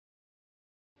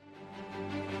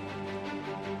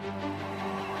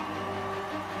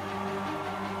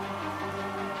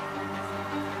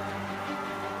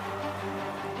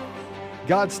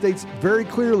God states very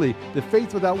clearly that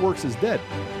faith without works is dead.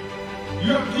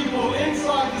 You have people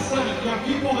inside the Senate. You have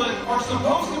people that are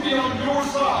supposed to be on your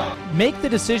side. Make the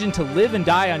decision to live and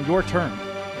die on your terms.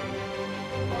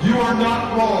 You are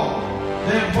not wrong.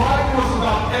 That Biden was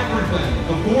about everything.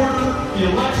 The border, the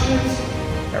elections.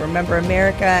 Remember,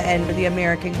 America and the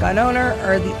American gun owner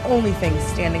are the only things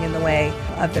standing in the way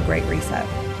of the Great Reset.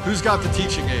 Who's got the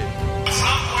teaching aid? At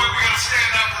some point, we got to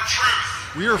stand up for truth.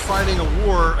 We are fighting a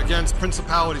war against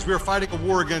principalities. We are fighting a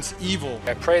war against evil.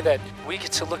 I pray that we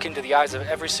get to look into the eyes of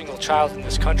every single child in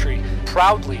this country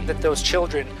proudly, that those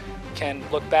children can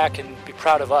look back and be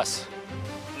proud of us,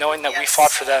 knowing that we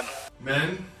fought for them.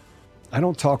 Men, I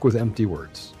don't talk with empty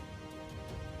words.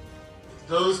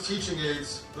 those teaching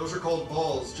aids, those are called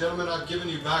balls. Gentlemen, I've given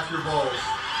you back your balls.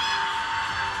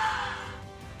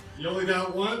 You only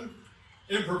got one?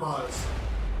 Improvise.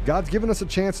 God's given us a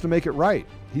chance to make it right.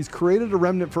 He's created a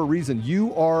remnant for a reason.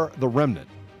 You are the remnant.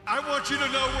 I want you to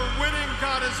know we're winning.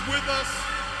 God is with us.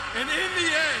 And in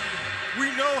the end, we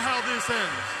know how this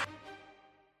ends.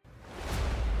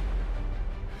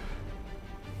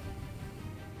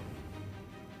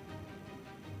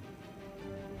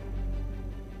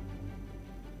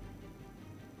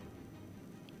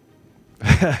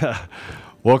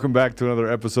 Welcome back to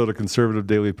another episode of Conservative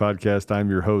Daily Podcast. I'm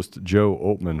your host, Joe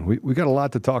Oltman. We got a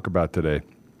lot to talk about today.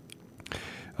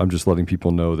 I'm just letting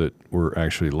people know that we're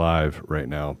actually live right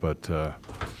now. But,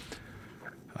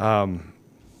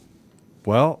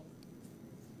 well,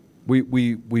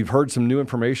 we've heard some new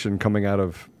information coming out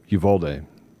of Uvalde.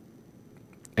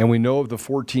 And we know of the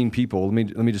 14 people.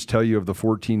 Let me just tell you of the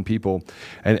 14 people.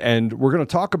 And we're going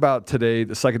to talk about today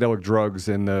the psychedelic drugs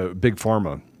and the big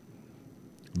pharma.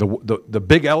 The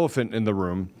big elephant in the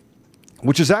room,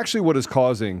 which is actually what is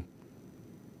causing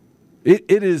it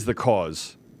is the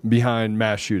cause behind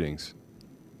mass shootings.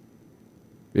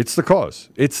 It's the cause.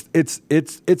 It's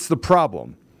the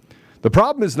problem. The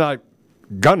problem is not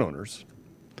gun owners.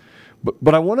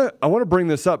 But I want to bring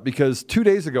this up because 2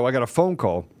 days ago I got a phone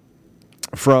call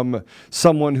from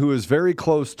someone who is very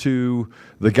close to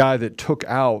the guy that took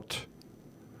out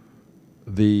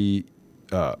the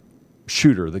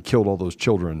shooter that killed all those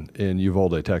children in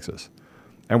Uvalde, Texas.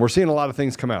 And we're seeing a lot of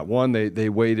things come out. One, they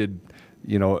waited,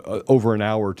 over an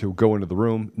hour to go into the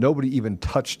room. Nobody even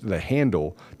touched the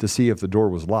handle to see if the door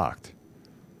was locked.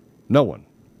 No one.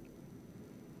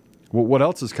 Well, what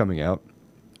else is coming out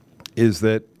is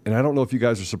that, and I don't know if you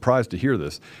guys are surprised to hear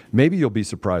this. Maybe you'll be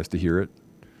surprised to hear it,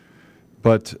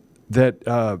 but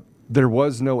that there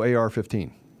was no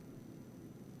AR-15.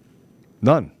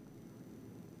 None.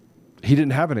 He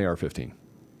didn't have an AR-15.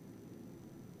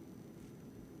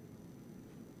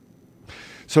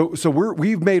 So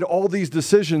we've made all these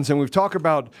decisions, and we've talked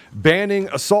about banning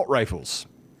assault rifles.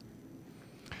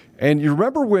 And you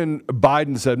remember when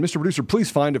Biden said, Mr. Producer,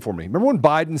 please find it for me. Remember when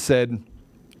Biden said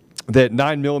that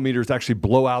 9mm actually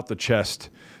blow out the chest,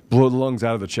 blow the lungs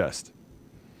out of the chest?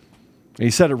 And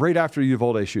he said it right after the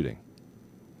Uvalde shooting.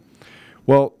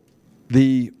 Well,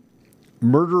 the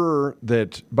murderer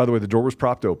that, by the way, the door was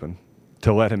propped open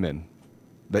to let him in.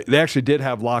 They actually did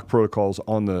have lock protocols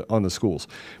on the schools,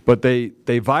 but they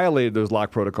violated those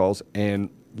lock protocols and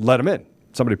let him in.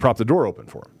 Somebody propped the door open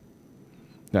for him.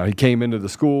 Now, he came into the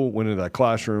school, went into that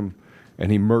classroom,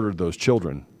 and he murdered those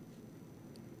children.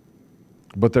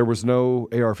 But there was no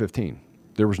AR-15.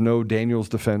 There was no Daniels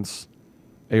Defense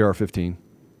AR-15.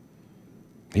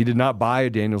 He did not buy a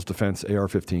Daniels Defense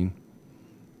AR-15.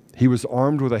 He was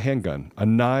armed with a handgun, a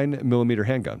 9mm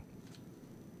handgun.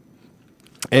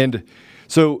 And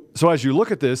so as you look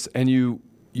at this and we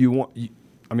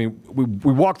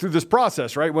walk through this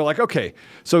process, right? We're like, okay,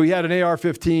 so he had an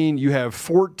AR-15. You have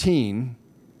 14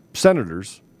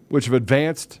 senators which have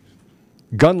advanced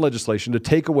gun legislation to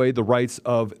take away the rights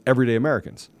of everyday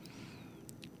Americans.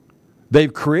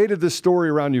 They've created this story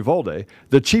around Uvalde.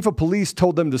 The chief of police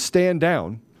told them to stand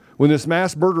down when this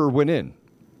mass murderer went in.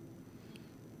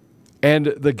 And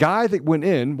the guy that went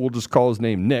in, we'll just call his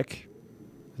name Nick.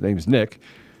 His name's Nick.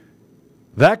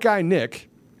 That guy, Nick,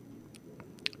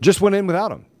 just went in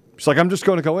without him. He's like, I'm just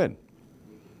going to go in.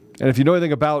 And if you know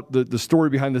anything about the story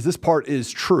behind this part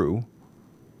is true.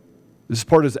 This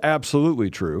part is absolutely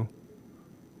true.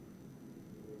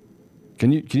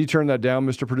 Can you turn that down,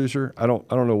 Mr. Producer? I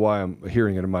don't know why I'm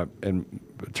hearing it and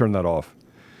turn that off.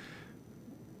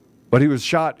 But he was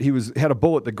shot. He had a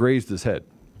bullet that grazed his head.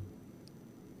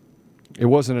 It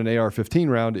wasn't an AR-15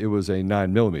 round. It was a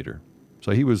 9mm.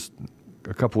 So he was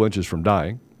a couple inches from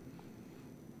dying.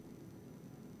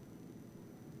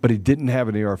 But he didn't have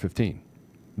an AR-15.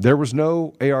 There was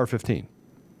no AR-15.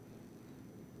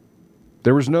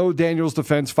 There was no Daniels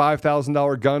Defense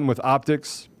 $5,000 gun with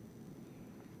optics.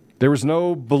 There was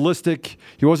no ballistic.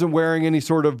 He wasn't wearing any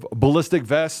sort of ballistic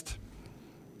vest.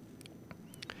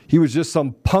 He was just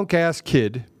some punk-ass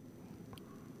kid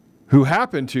who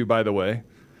happened to, by the way,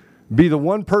 be the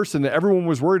one person that everyone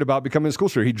was worried about becoming a school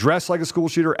shooter. He dressed like a school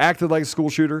shooter, acted like a school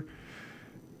shooter.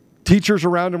 Teachers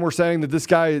around him were saying that this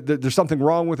guy, that there's something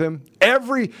wrong with him.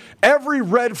 Every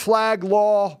red flag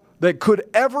law that could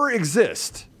ever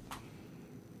exist,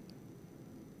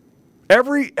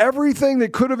 everything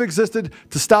that could have existed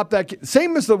to stop that,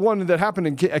 same as the one that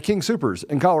happened at King Soopers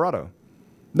in Colorado.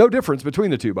 No difference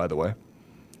between the two, by the way.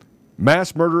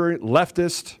 Mass murderer,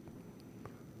 leftist,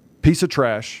 piece of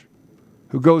trash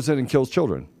who goes in and kills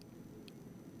children.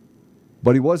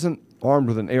 But he wasn't armed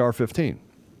with an AR-15.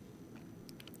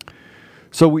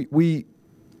 So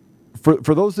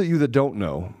for those of you that don't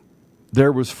know,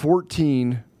 there was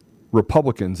 14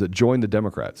 Republicans that joined the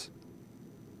Democrats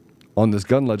on this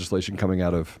gun legislation coming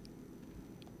out of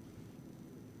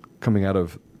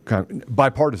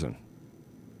bipartisan.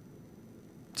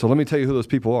 So let me tell you who those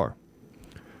people are.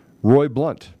 Roy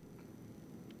Blunt,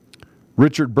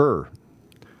 Richard Burr,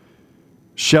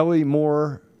 Shelley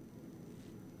Moore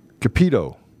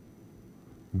Capito,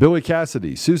 Billy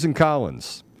Cassidy, Susan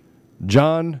Collins,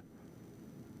 John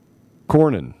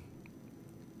Cornyn,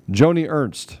 Joni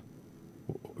Ernst,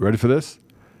 ready for this?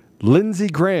 Lindsey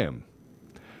Graham,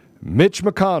 Mitch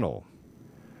McConnell,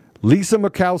 Lisa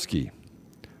Murkowski,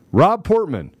 Rob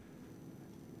Portman,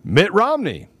 Mitt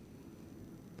Romney,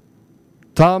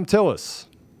 Tom Tillis,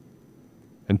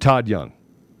 and Todd Young.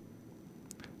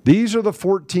 These are the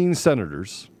 14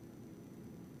 senators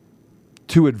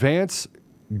to advance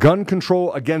gun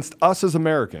control against us as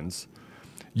Americans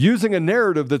using a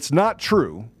narrative that's not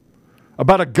true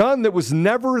about a gun that was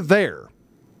never there.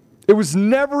 It was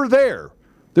never there.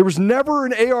 There was never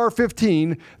an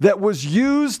AR-15 that was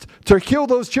used to kill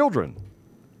those children.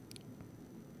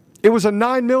 It was a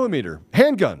 9mm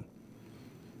handgun.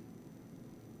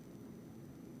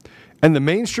 And the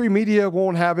mainstream media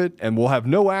won't have it, and we'll have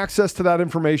no access to that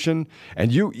information.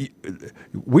 And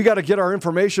we got to get our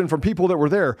information from people that were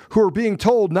there who are being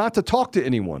told not to talk to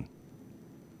anyone.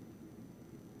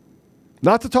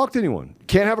 Not to talk to anyone.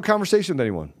 Can't have a conversation with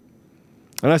anyone.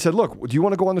 And I said, look, do you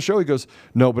want to go on the show? He goes,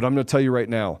 no, but I'm going to tell you right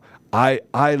now. I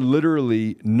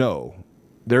literally know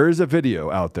there is a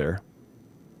video out there.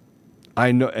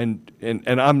 I know, and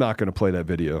I'm not going to play that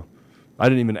video. I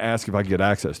didn't even ask if I could get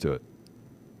access to it.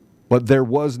 But there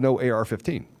was no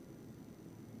AR-15.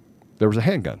 There was a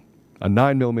handgun, a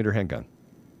 9mm handgun.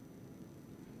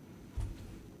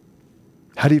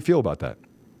 How do you feel about that?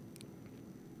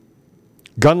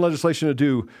 Gun legislation to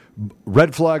do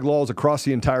red flag laws across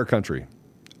the entire country.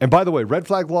 And by the way, red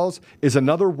flag laws is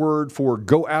another word for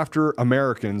go after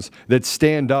Americans that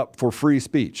stand up for free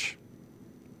speech.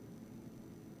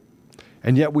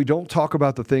 And yet we don't talk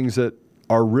about the things that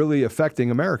are really affecting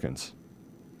Americans.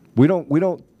 We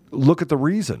don't look at the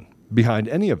reason behind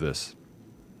any of this.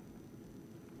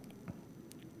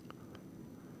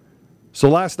 So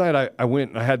last night I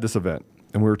went and I had this event,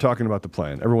 and we were talking about the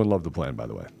plan. Everyone loved the plan, by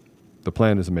the way. The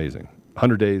plan is amazing.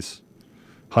 100 days,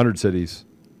 100 cities,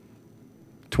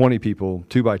 20 people,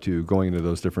 2 by 2, going into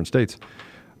those different states.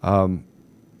 And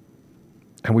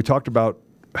we talked about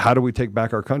how do we take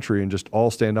back our country and just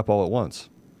all stand up all at once,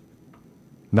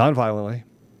 nonviolently,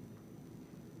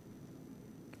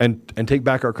 and take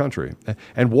back our country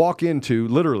and walk into,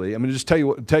 literally, I'm going to just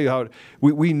tell you how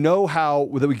we know how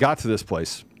that we got to this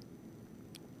place.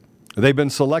 They've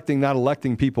been selecting, not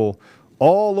electing people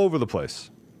all over the place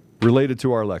related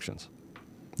to our elections.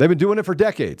 They've been doing it for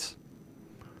decades.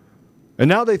 And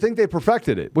now they think they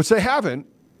perfected it, which they haven't.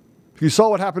 You saw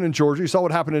what happened in Georgia. You saw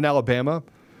what happened in Alabama.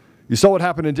 You saw what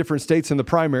happened in different states in the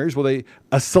primaries where they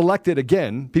selected,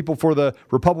 again, people for the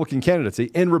Republican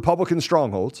candidacy in Republican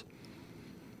strongholds.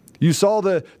 You saw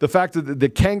the fact that the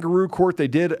kangaroo court they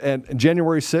did on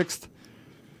January 6th.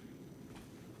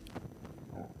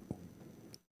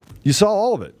 You saw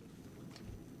all of it.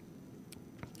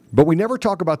 But we never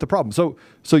talk about the problem.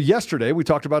 So yesterday we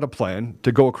talked about a plan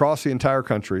to go across the entire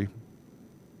country,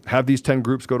 have these 10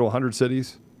 groups go to 100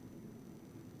 cities.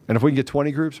 And if we can get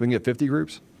 20 groups, we can get 50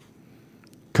 groups.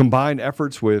 Combine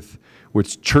efforts with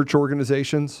church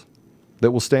organizations that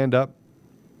will stand up.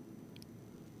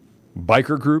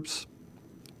 Biker groups.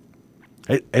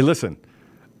 Hey, listen,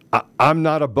 I'm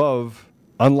not above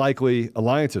unlikely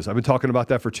alliances. I've been talking about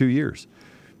that for 2 years.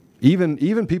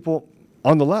 Even people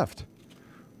on the left.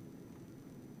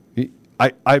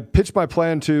 I pitched my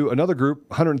plan to another group,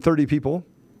 130 people,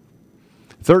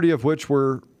 30 of which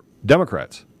were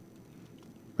Democrats.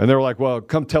 And they were like, well,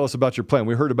 come tell us about your plan.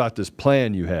 We heard about this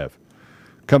plan you have.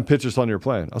 Come pitch us on your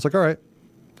plan. I was like, all right,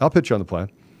 I'll pitch you on the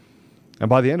plan. And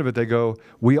by the end of it, they go,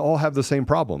 we all have the same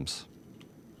problems.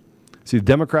 See,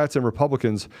 Democrats and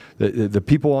Republicans, the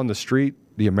people on the street,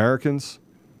 the Americans,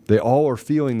 they all are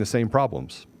feeling the same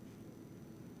problems.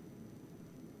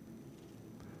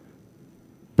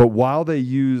 But while they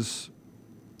use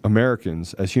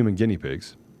Americans as human guinea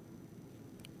pigs,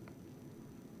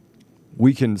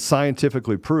 we can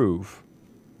scientifically prove,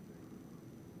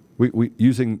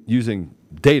 using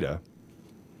data,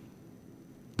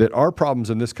 that our problems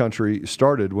in this country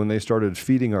started when they started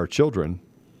feeding our children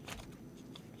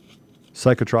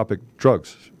tropic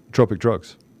drugs.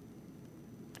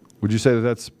 Would you say that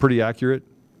that's pretty accurate,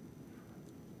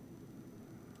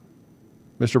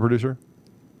 Mr. Producer?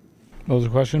 What was the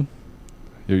question?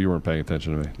 You weren't paying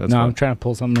attention to me. That's no, fine. I'm trying to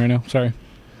pull something right now. Sorry.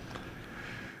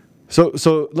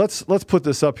 So let's put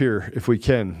this up here if we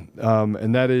can,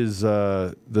 and that is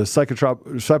the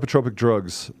psychotropic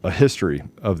drugs, a history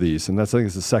of these, and I think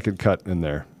it's the second cut in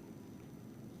there.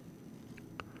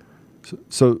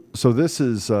 So this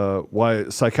is why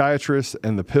psychiatrists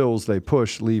and the pills they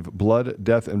push leave blood,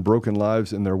 death, and broken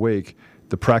lives in their wake.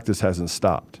 The practice hasn't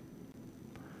stopped.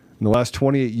 In the last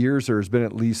 28 years, there has been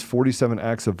at least 47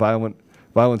 acts of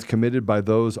violence committed by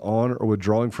those on or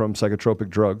withdrawing from psychotropic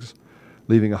drugs,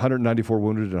 leaving 194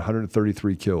 wounded and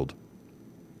 133 killed.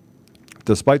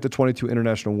 Despite the 22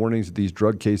 international warnings that these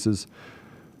drug cases,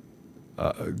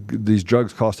 these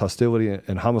drugs cause hostility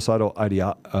and homicidal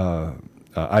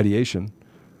ideation,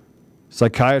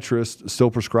 psychiatrists still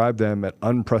prescribe them at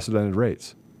unprecedented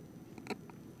rates.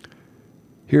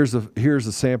 Here's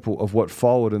a sample of what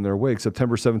followed in their wake.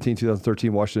 September 17,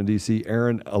 2013, Washington, D.C.,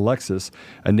 Aaron Alexis,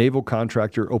 a naval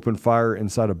contractor, opened fire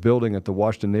inside a building at the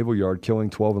Washington Naval Yard, killing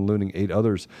 12 and wounding 8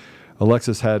 others.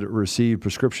 Alexis had received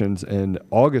prescriptions in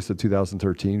August of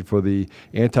 2013 for the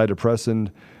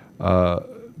antidepressant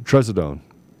trazodone.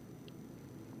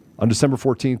 On December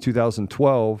 14,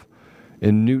 2012,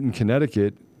 in Newton,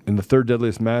 Connecticut, in the third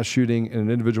deadliest mass shooting in an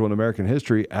individual in American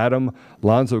history, Adam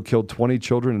Lanza killed 20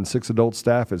 children and 6 adult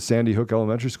staff at Sandy Hook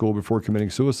Elementary School before committing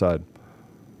suicide.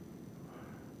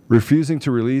 Refusing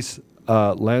to release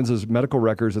Lanza's medical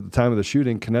records at the time of the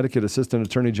shooting, Connecticut Assistant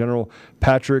Attorney General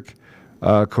Patrick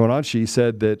Comanche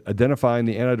said that identifying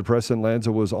the antidepressant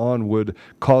Lanza was on would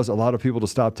cause a lot of people to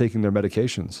stop taking their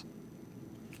medications.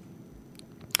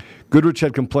 Goodrich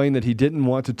had complained that he didn't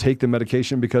want to take the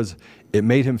medication because it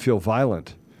made him feel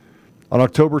violent. On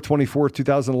October 24,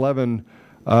 2011,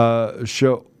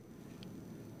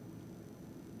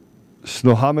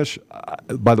 Snohomish,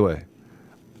 by the way,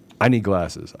 I need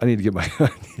glasses. I need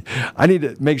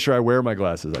to make sure I wear my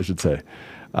glasses, I should say.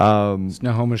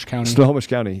 Snohomish County. Snohomish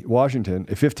County, Washington.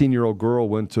 A 15-year-old girl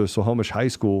went to Snohomish High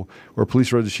School where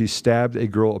police wrote that she stabbed a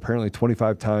girl apparently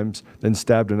 25 times, then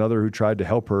stabbed another who tried to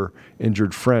help her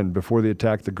injured friend. Before the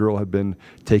attack, the girl had been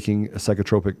taking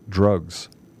psychotropic drugs.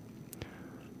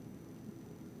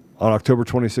 On October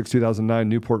 26, 2009,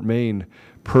 Newport, Maine,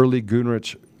 Pearlie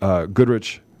Goodrich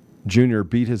Jr.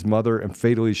 beat his mother and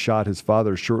fatally shot his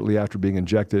father shortly after being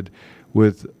injected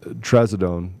with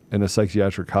trazodone in a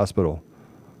psychiatric hospital.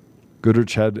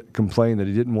 Goodrich had complained that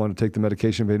he didn't want to take the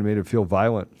medication, but it made him feel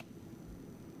violent.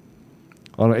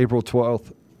 On April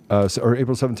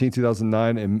 17,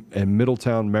 2009, in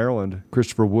Middletown, Maryland,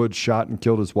 Christopher Wood shot and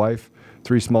killed his wife,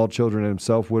 3 small children, and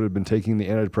himself. Wood had been taking the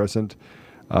antidepressant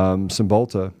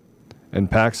Cymbalta and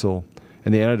Paxil,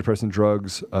 and the antidepressant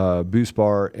drugs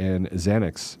Buspar and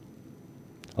Xanax.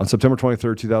 On September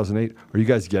 23, 2008, are you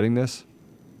guys getting this?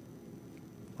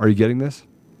 Are you getting this?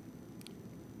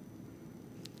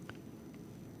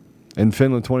 In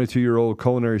Finland, 22-year-old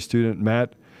culinary student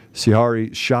Matt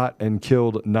Siari shot and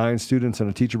killed 9 students and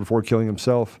a teacher before killing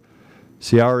himself.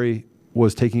 Siari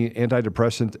was taking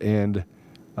antidepressant and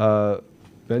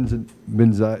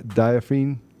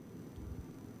benzodiazepine.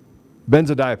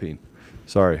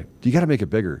 Sorry. You got to make it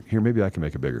bigger. Here, maybe I can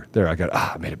make it bigger. There, I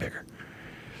made it bigger.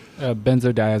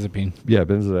 Benzodiazepine. Yeah,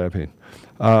 benzodiazepine.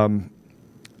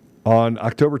 On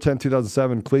October 10,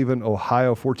 2007, Cleveland,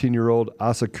 Ohio, 14-year-old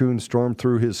Asa Kuhn stormed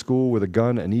through his school with a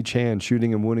gun in each hand,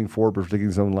 shooting and wounding 4, protecting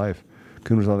his own life.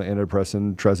 Kuhn was on the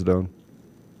antidepressant trazodone.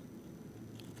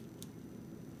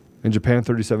 In Japan,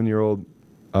 37-year-old,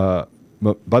 by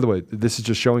the way, this is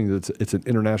just showing that it's an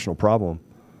international problem.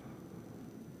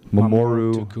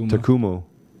 Mamoru Takumo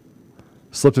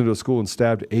slipped into a school and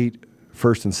stabbed 8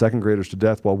 first and second graders to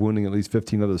death while wounding at least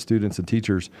 15 other students and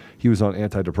teachers. He was on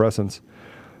antidepressants.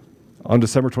 On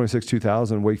December 26,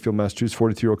 2000, Wakefield, Massachusetts,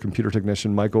 42-year-old computer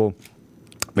technician Michael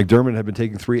McDermott had been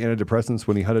taking 3 antidepressants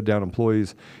when he hunted down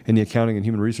employees in the accounting and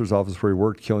human resource office where he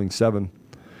worked, killing 7.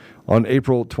 On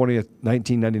April 20th,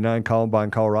 1999,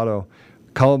 Columbine, Colorado,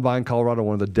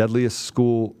 one of the deadliest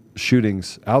school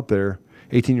shootings out there.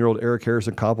 18-year-old Eric Harris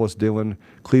accomplice Dylan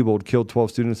Klebold killed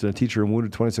 12 students and a teacher and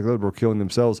wounded 26 others before killing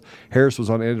themselves. Harris was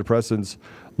on antidepressants.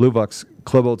 Luvox.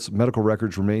 Klebold's medical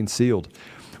records remain sealed.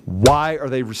 Why are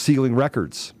they sealing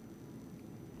records?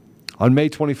 On May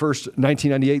 21st,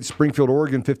 1998, Springfield,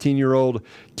 Oregon, 15-year-old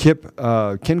Kip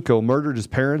Kinko murdered his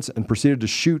parents and proceeded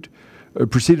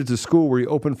to school where he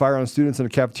opened fire on students in a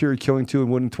cafeteria, killing 2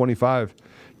 and wounding 25.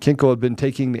 Kinko had been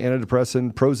taking the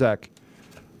antidepressant Prozac.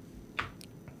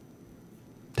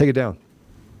 Take it down.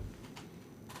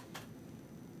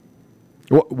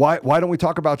 Why don't we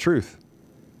talk about truth?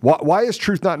 Why is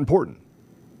truth not important?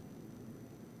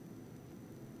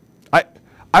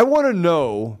 I want to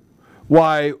know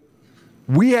why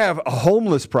we have a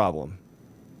homeless problem.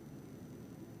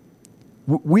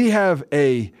 We have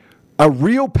a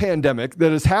real pandemic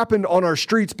that has happened on our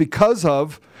streets because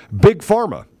of Big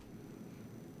Pharma.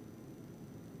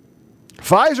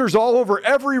 Pfizer's all over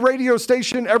every radio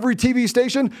station, every TV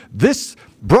station. This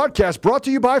broadcast brought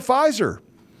to you by Pfizer.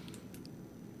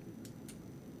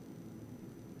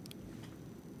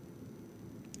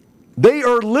 They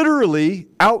are literally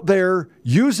out there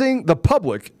using the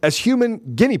public as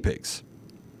human guinea pigs.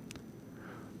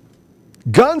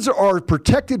 Guns are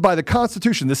protected by the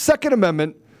Constitution. The Second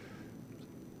Amendment,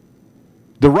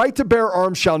 the right to bear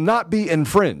arms shall not be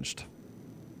infringed.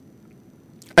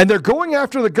 And they're going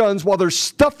after the guns while they're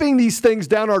stuffing these things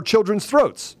down our children's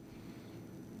throats.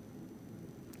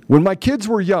 When my kids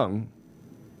were young,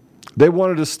 they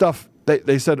wanted to stuff,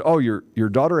 they said, oh, your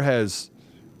daughter has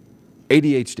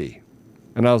ADHD.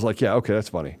 And I was like, yeah, okay, that's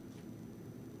funny.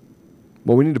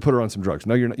 Well, we need to put her on some drugs.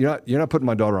 No, you're not putting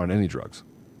my daughter on any drugs.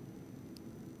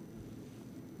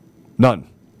 None.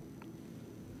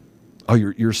 Oh,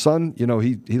 your son, he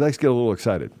likes to get a little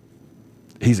excited.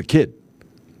 He's a kid.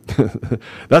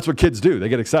 That's what kids do. They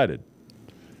get excited.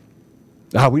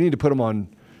 We need to put him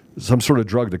on some sort of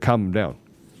drug to calm him down.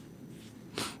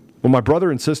 When my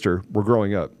brother and sister were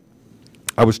growing up,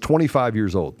 I was 25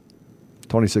 years old,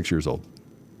 26 years old.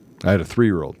 I had a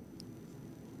 3-year-old.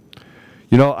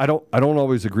 I don't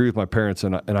always agree with my parents,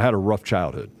 and I had a rough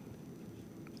childhood.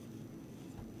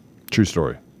 True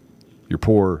story. You're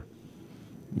poor.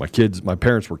 My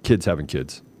parents were kids having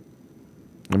kids.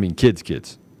 I mean,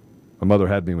 kids. My mother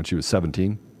had me when she was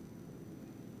 17.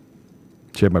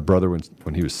 She had my brother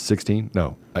when he was 16.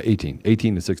 No, 18.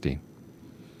 18 to 16.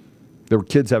 They were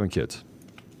kids having kids.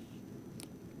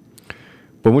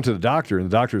 But went to the doctor, and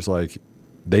the doctor's like,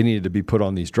 they needed to be put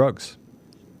on these drugs.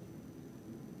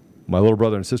 My little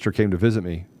brother and sister came to visit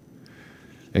me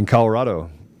in Colorado,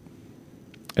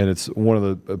 and it's one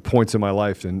of the points in my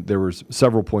life, and there was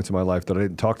several points in my life that I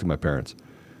didn't talk to my parents,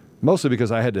 mostly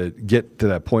because I had to get to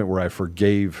that point where I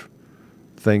forgave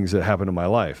things that happened in my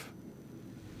life.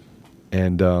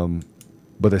 And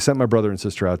but they sent my brother and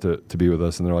sister out to be with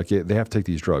us, and they're like, yeah, they have to take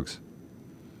these drugs.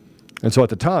 And so at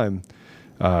the time,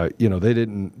 they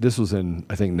didn't, this was in,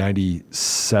 I think,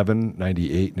 97,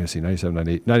 98, 97,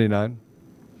 98, 99.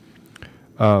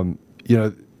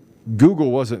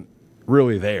 Google wasn't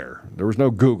really there. There was no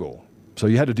Google. So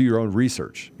you had to do your own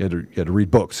research. You had to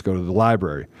read books, go to the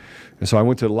library. And so I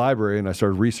went to the library and I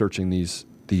started researching these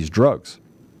drugs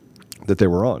that they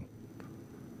were on.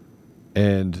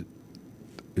 And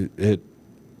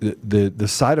the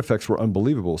side effects were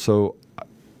unbelievable. So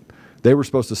they were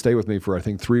supposed to stay with me for, I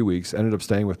think, 3 weeks, ended up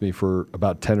staying with me for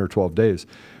about 10 or 12 days.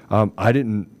 I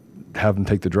didn't have them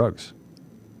take the drugs.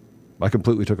 I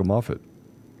completely took them off it.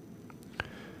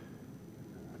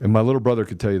 And my little brother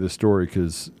could tell you this story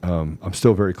because I'm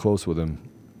still very close with him.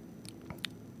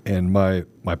 And my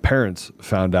parents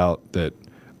found out that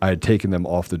I had taken them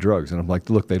off the drugs. And I'm like,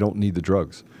 look, they don't need the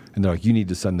drugs. And they're like, you need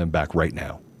to send them back right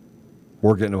now.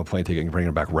 We're getting them a plane ticket and bringing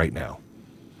them back right now.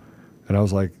 And I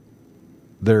was like,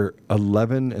 they're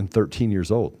 11 and 13 years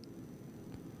old.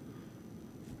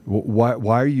 Why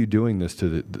are you doing this to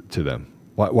them?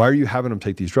 Why are you having them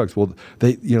take these drugs? Well,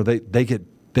 they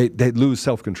lose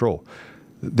self-control.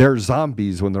 They're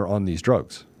zombies when they're on these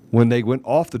drugs. When they went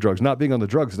off the drugs, not being on the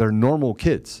drugs, they're normal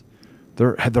kids.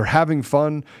 They're having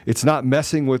fun. It's not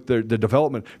messing with their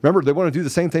development. Remember, they want to do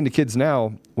the same thing to kids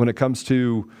now when it comes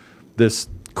to this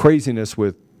craziness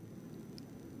with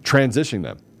transitioning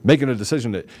them. Making a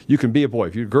decision that you can be a boy.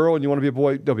 If you're a girl and you want to be a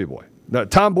boy, don't be a boy. Now,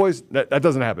 tomboys, that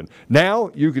doesn't happen. Now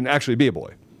you can actually be a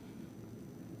boy.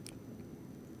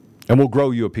 And we'll grow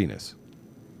you a penis.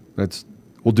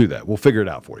 We'll do that. We'll figure it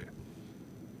out for you.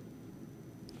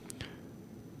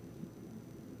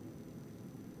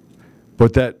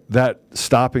 But that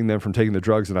stopping them from taking the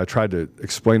drugs, and I tried to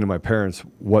explain to my parents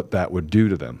what that would do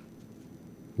to them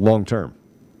long term,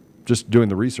 just doing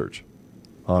the research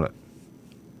on it.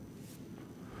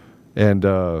 And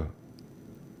I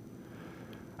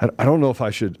don't know if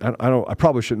I should. I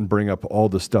probably shouldn't bring up all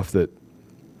the stuff that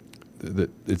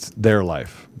it's their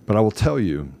life, but I will tell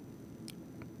you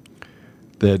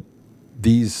that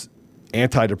these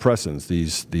antidepressants,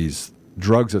 these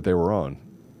drugs that they were on,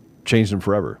 changed them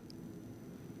forever.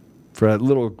 For that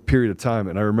little period of time.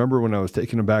 And I remember when I was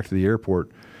taking them back to the airport,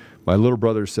 my little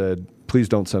brother said, "Please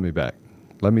don't send me back.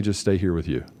 Let me just stay here with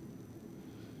you."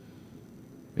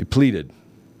 He pleaded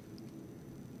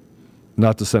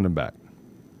not to send him back.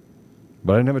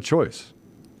 But I didn't have a choice.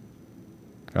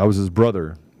 I was his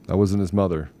brother. I wasn't his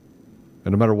mother.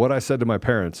 And no matter what I said to my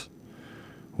parents,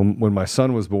 when my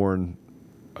son was born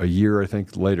a year, I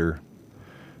think, later,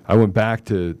 I went back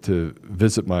to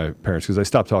visit my parents because they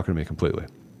stopped talking to me completely.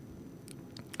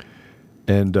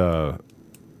 And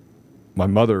my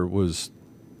mother was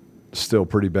still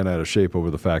pretty bent out of shape over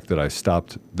the fact that I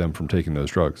stopped them from taking those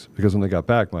drugs. Because when they got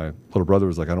back, my little brother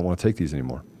was like, "I don't want to take these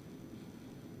anymore."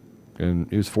 And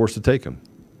he was forced to take them.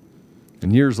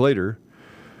 And years later,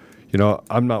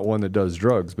 I'm not one that does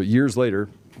drugs, but years later,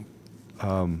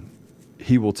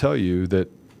 he will tell you that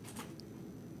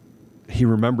he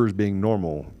remembers being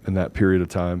normal in that period of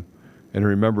time, and he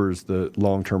remembers the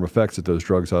long-term effects that those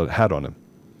drugs had on him.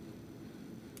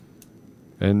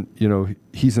 And,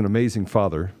 he's an amazing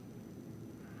father.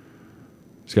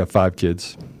 He's got 5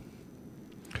 kids.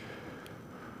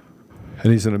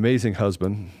 And he's an amazing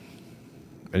husband.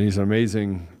 And he's an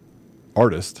amazing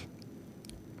artist.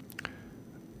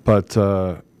 But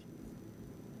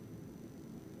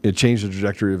it changed the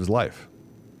trajectory of his life.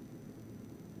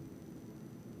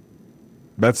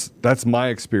 That's my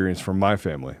experience from my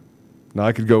family. Now,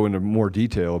 I could go into more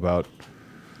detail about,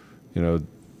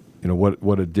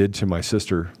 what it did to my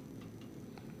sister.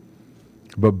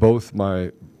 But both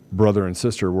my brother and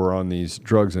sister were on these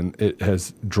drugs, and it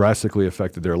has drastically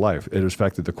affected their life. It has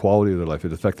affected the quality of their life.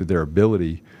 It affected their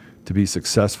ability to be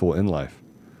successful in life.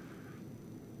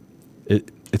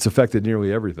 It's affected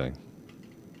nearly everything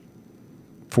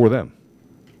for them.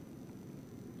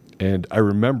 And I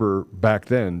remember back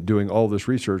then doing all this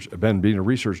research, Ben being a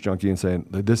research junkie and saying,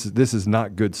 this is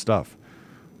not good stuff.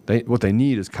 What they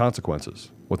need is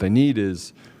consequences. What they need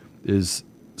is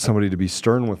somebody to be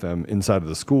stern with them inside of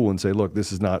the school and say, look,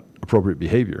 this is not appropriate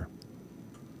behavior.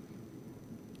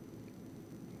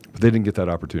 But they didn't get that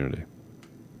opportunity.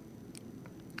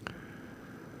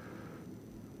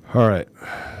 All right.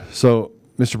 So,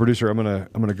 Mr. Producer, I'm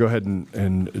gonna go ahead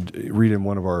and read in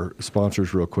one of our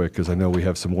sponsors real quick because I know we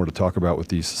have some more to talk about with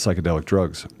these psychedelic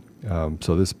drugs.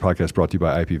 So this podcast is brought to you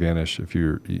by IPVanish. If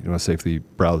you want to safely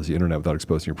browse the internet without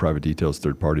exposing your private details to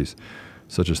third parties,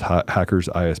 such as hackers,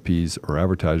 ISPs, or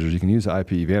advertisers, you can use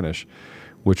IPVanish,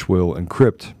 which will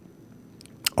encrypt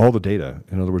all the data.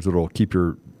 In other words, it'll keep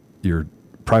your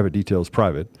private details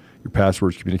private. Your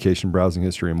passwords, communication, browsing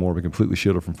history, and more will be completely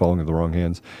shielded from falling into the wrong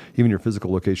hands. Even your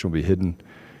physical location will be hidden.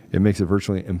 It makes it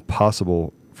virtually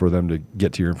impossible for them to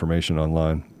get to your information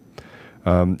online.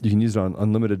 You can use it on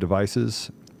unlimited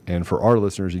devices. And for our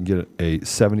listeners, you can get a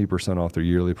 70% off their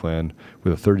yearly plan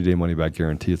with a 30-day money-back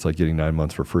guarantee. It's like getting 9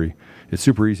 months for free. It's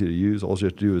super easy to use. All you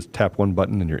have to do is tap one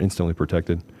button, and you're instantly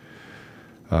protected.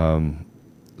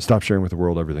 Stop sharing with the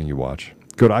world everything you watch.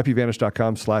 Go to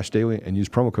ipvanish.com/daily and use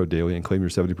promo code daily and claim your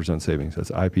 70% savings. That's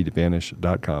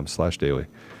ipvanish.com/daily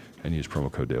and use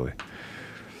promo code daily.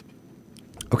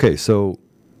 Okay, so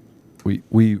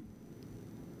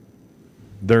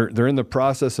they're in the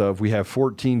process of, we have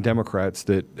 14 Democrats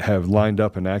that have lined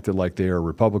up and acted like they are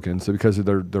Republicans because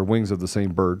they're wings of the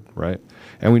same bird, right?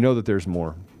 And we know that there's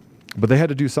more. But they had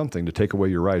to do something to take away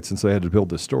your rights, and so they had to build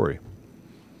this story.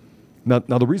 Now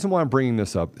the reason why I'm bringing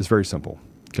this up is very simple,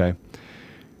 okay?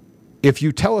 If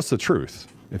you tell us the truth,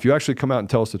 if you actually come out and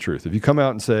tell us the truth, if you come out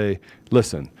and say,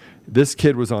 listen, this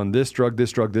kid was on this drug,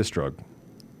 this drug, this drug.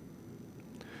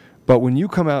 But when you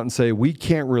come out and say, we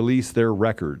can't release their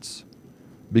records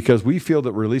because we feel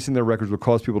that releasing their records would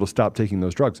cause people to stop taking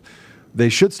those drugs, they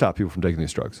should stop people from taking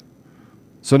these drugs.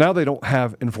 So now they don't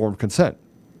have informed consent.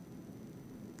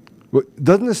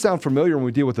 Doesn't this sound familiar when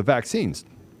we deal with the vaccines?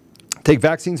 Take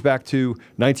vaccines back to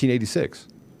 1986.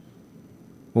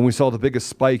 When we saw the biggest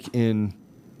spike in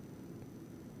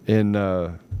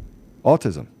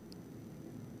autism.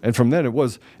 And from then it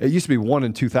used to be 1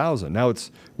 in 2,000. Now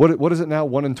it's, what is it now,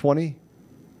 1 in 20?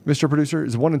 Mr. Producer,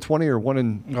 is it 1 in 20 or 1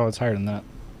 in... Oh, it's higher than that.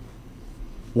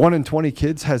 1 in 20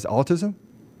 kids has autism?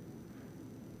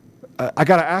 I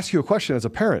got to ask you a question as a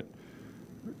parent.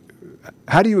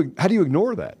 how do you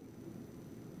ignore that?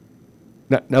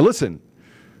 Now listen,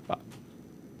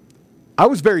 I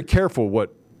was very careful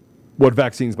what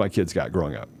vaccines my kids got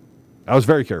growing up. I was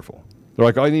very careful. They're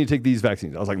like, oh, you need to take these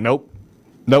vaccines. I was like, nope.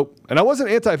 And I wasn't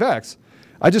anti-vax.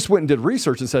 I just went and did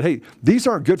research and said, hey, these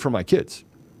aren't good for my kids.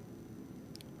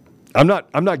 I'm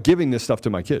not giving this stuff to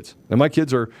my kids. And my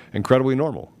kids are incredibly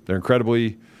normal. They're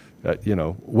incredibly,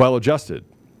 well-adjusted.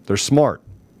 They're smart.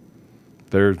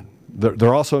 They're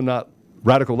also not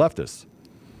radical leftists.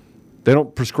 They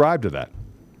don't prescribe to that.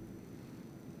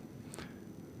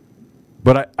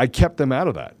 But I kept them out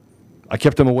of that. I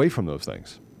kept them away from those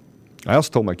things. I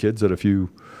also told my kids that if you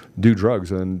do drugs,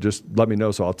 then just let me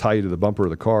know so I'll tie you to the bumper of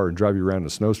the car and drive you around in a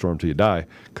snowstorm till you die.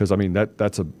 Because, I mean,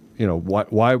 that's a,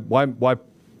 why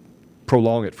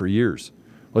prolong it for years?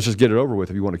 Let's just get it over with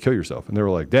if you want to kill yourself. And they were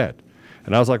like, Dad.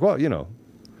 And I was like, well,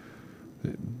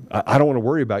 I don't want to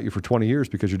worry about you for 20 years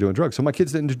because you're doing drugs. So my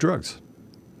kids didn't do drugs.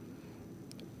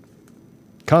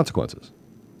 Consequences.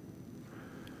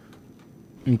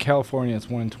 In California, it's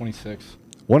 1 in 26.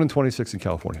 1 in 26 in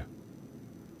California.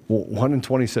 1 in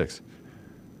 26.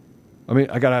 I mean,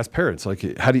 I got to ask parents,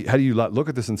 like, how do you look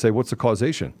at this and say, what's the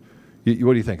causation?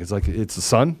 What do you think? It's like, it's the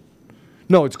sun?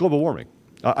 No, it's global warming.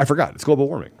 I forgot. It's global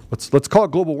warming. Let's call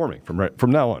it global warming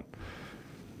from now on.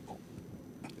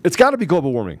 It's got to be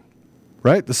global warming,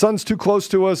 right? The sun's too close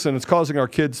to us, and it's causing our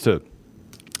kids to,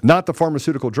 not the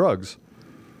pharmaceutical drugs,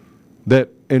 that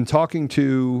in talking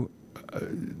to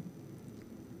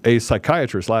a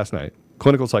psychiatrist last night,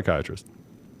 clinical psychiatrist,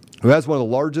 who has one of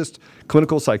the largest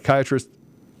clinical psychiatrist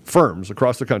firms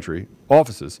across the country,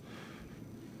 offices,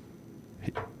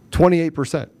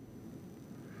 28%.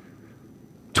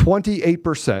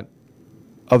 28%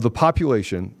 of the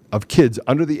population of kids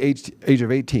under the age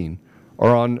of 18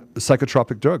 are on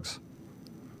psychotropic drugs.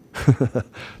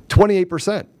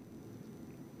 28%.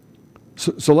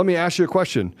 So let me ask you a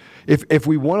question. If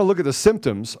we want to look at the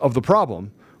symptoms of the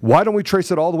problem, why don't we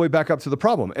trace it all the way back up to the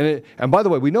problem? And by the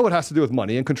way, we know it has to do with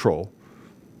money and control.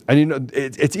 And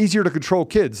it's easier to control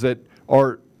kids that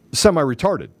are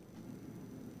semi-retarded.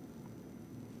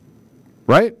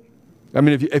 Right? I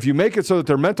mean, if you make it so that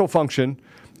their mental function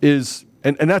is,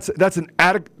 and that's an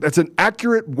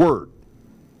accurate word.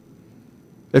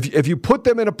 If you put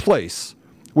them in a place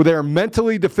where they are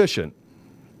mentally deficient,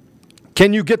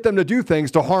 can you get them to do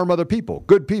things to harm other people,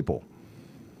 good people?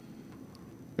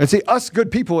 And see, us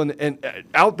good people and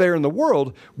out there in the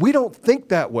world, we don't think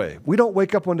that way. We don't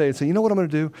wake up one day and say, you know what I'm going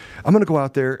to do? I'm going to go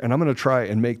out there and I'm going to try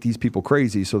and make these people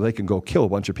crazy so they can go kill a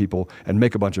bunch of people and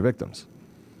make a bunch of victims.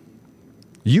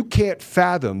 You can't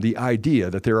fathom the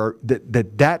idea that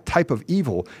that type of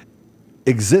evil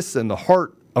exists in the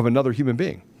heart of another human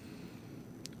being.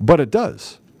 But it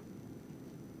does.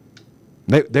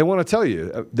 They want to tell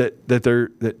you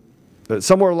that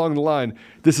somewhere along the line,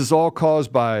 this is all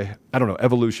caused by,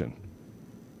 evolution.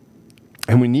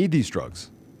 And we need these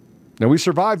drugs. Now, we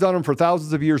survived on them for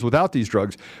thousands of years without these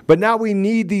drugs, but now we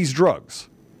need these drugs.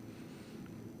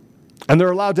 And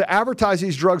they're allowed to advertise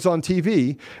these drugs on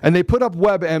TV, and they put up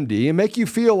WebMD and make you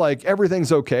feel like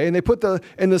everything's okay. And they put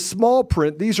in the small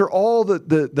print, these are all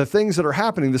the things that are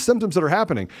happening, the symptoms that are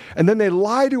happening. And then they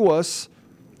lie to us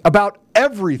about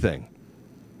everything.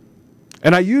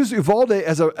 And I use Uvalde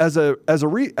as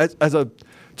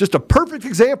just a perfect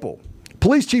example.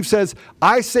 Police chief says,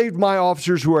 I saved my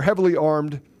officers who are heavily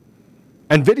armed,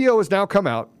 and video has now come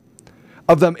out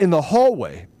of them in the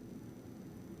hallway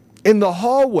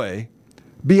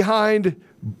behind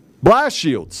blast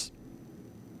shields.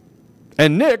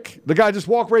 And Nick, the guy, just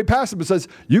walked right past him and says,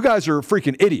 you guys are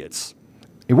freaking idiots.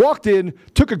 He walked in,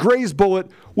 took a grazed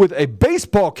bullet with a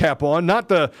baseball cap on, not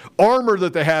the armor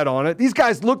that they had on it. These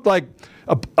guys looked like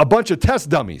a bunch of test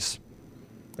dummies.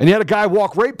 And he had a guy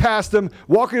walk right past him,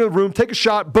 walk into the room, take a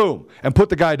shot, boom, and put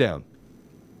the guy down.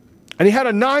 And he had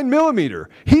a 9mm.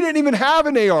 He didn't even have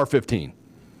an AR-15.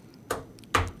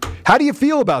 How do you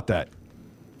feel about that?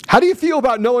 How do you feel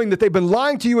about knowing that they've been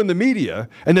lying to you in the media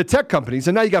and the tech companies,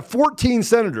 and now you got 14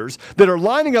 senators that are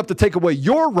lining up to take away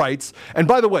your rights? And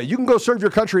by the way, you can go serve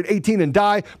your country at 18 and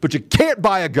die, but you can't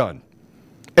buy a gun.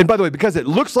 And by the way, because it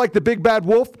looks like the big bad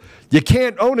wolf, you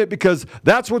can't own it because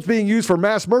that's what's being used for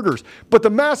mass murders. But the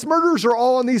mass murders are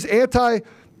all on these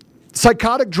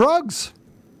anti-psychotic drugs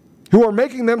who are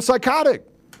making them psychotic.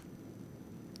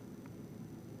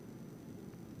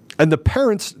 And the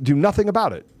parents do nothing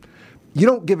about it. You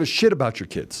don't give a shit about your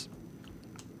kids.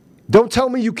 Don't tell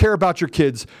me you care about your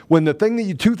kids when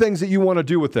two things that you want to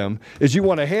do with them is you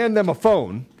want to hand them a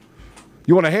phone.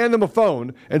 You want to hand them a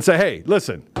phone and say, hey,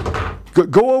 listen,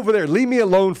 go over there. Leave me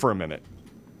alone for a minute.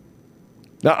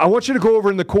 Now, I want you to go over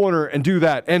in the corner and do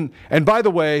that. And by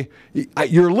the way,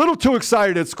 you're a little too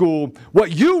excited at school.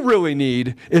 What you really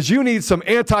need is you need some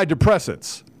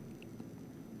antidepressants.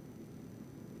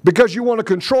 Because you want to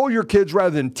control your kids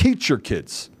rather than teach your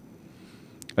kids.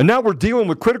 And now we're dealing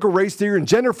with critical race theory and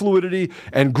gender fluidity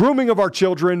and grooming of our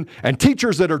children and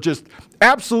teachers that are just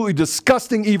absolutely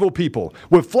disgusting, evil people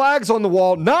with flags on the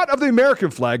wall, not of the American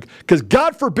flag, because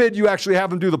God forbid you actually have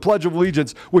them do the Pledge of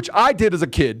Allegiance, which I did as a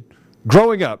kid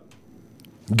growing up.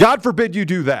 God forbid you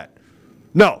do that.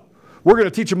 No, we're going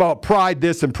to teach them about pride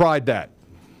this and pride that.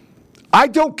 I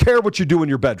don't care what you do in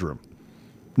your bedroom.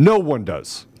 No one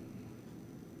does.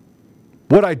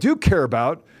 What I do care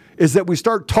about is that we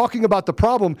start talking about the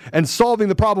problem and solving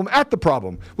the problem at the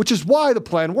problem, which is why the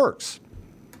plan works.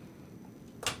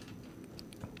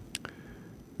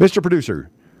 Mr. Producer,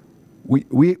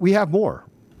 we have more.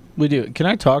 We do. Can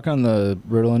I talk on the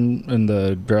Ritalin and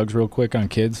the drugs real quick on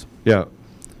kids? Yeah.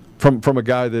 From a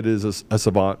guy that is a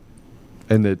savant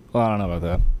and that... Well, I don't know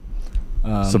about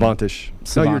that. Savantish.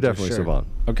 No, you're definitely sure. savant.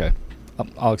 Okay.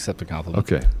 I'll accept the compliment.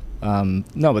 Okay.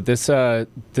 No, but this has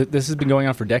been going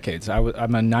on for decades. I'm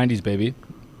a 90s baby.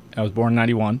 I was born in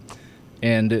 91.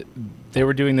 And they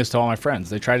were doing this to all my friends.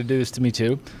 They tried to do this to me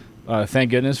too. Thank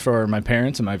goodness for my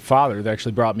parents and my father that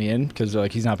actually brought me in because they're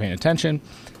like, he's not paying attention.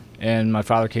 And my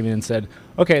father came in and said,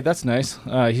 okay, that's nice.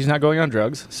 He's not going on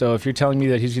drugs. So if you're telling me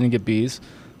that he's going to get B's,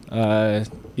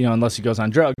 unless he goes on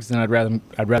drugs, then I'd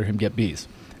rather him get B's.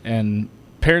 And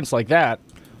parents like that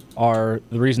are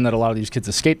the reason that a lot of these kids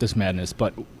escape this madness.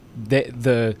 But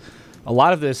a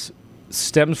lot of this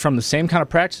stems from the same kind of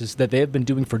practices that they have been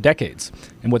doing for decades.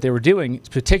 And what they were doing,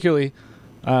 particularly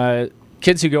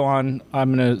kids who go on,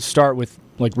 I'm going to start with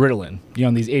like Ritalin,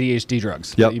 these ADHD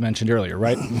drugs that you mentioned earlier,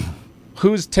 right?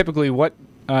 Who's typically, what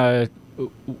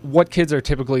kids are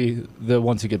typically the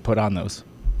ones who get put on those?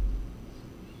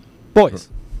 Boys.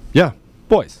 Yeah.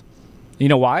 Boys. You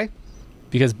know why?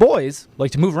 Because boys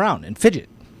like to move around and fidget.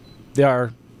 They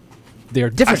are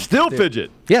different. I still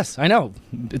fidget. Yes, I know.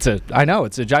 It's a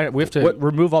giant. We have to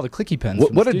remove all the clicky pens.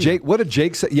 What did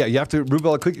Jake say? Yeah, you have to remove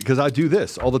all the clicky because I do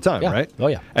this all the time, right? Oh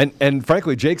yeah. And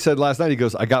frankly, Jake said last night, he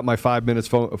goes, I got my 5 minutes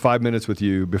with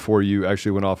you before you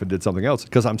actually went off and did something else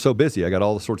because I'm so busy. I got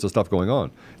all sorts of stuff going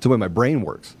on. It's the way my brain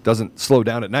works. It doesn't slow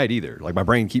down at night either. Like my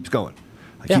brain keeps going.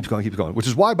 Keeps going. Which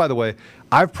is why, by the way,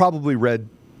 I've probably read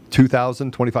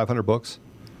 2,000, 2,500 books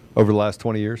over the last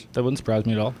 20 years. That wouldn't surprise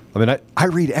me at all. I mean, I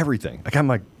read everything. Like I'm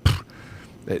like,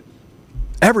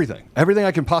 everything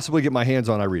I can possibly get my hands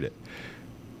on, I read it.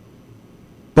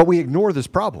 But we ignore this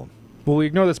problem. Well, we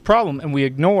ignore this problem, and we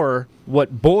ignore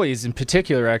what boys in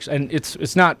particular actually. And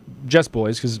it's not just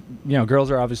boys because girls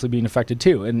are obviously being affected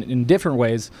too, and in different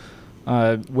ways.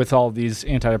 With all of these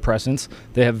antidepressants,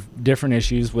 they have different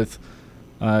issues with.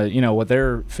 What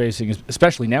they're facing,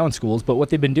 especially now in schools. But what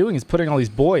they've been doing is putting all these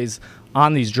boys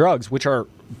on these drugs, which are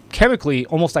chemically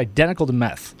almost identical to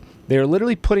meth. They are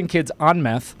literally putting kids on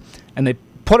meth, and they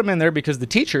put them in there because the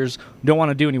teachers don't want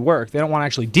to do any work. They don't want to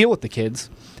actually deal with the kids.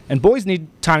 And boys need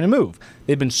time to move.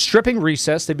 They've been stripping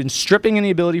recess. They've been stripping any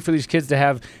ability for these kids to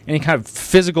have any kind of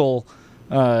physical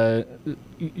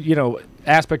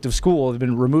aspect of school. They've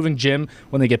been removing gym.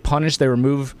 When they get punished, they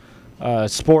remove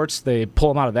sports. They pull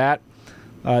them out of that.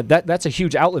 That's a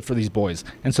huge outlet for these boys.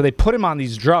 And so they put them on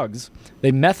these drugs.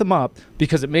 They meth them up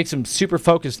because it makes them super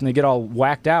focused and they get all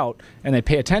whacked out and they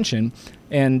pay attention.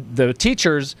 And the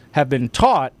teachers have been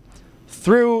taught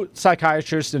through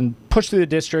psychiatrists and pushed through the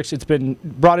districts. It's been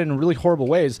brought in really horrible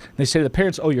ways. They say to the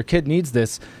parents, oh, your kid needs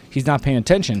this. He's not paying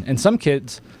attention. And some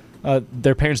kids...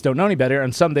 their parents don't know any better,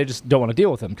 and some they just don't want to deal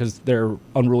with them because they're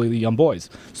unruly young boys.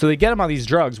 So they get them on these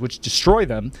drugs, which destroy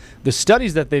them. The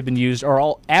studies that they've been used are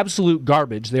all absolute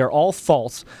garbage. They are all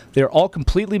false. They are all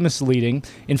completely misleading.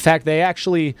 In fact, they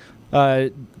actually,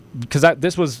 because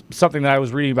this was something that I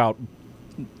was reading about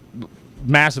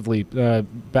massively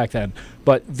back then,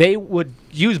 but they would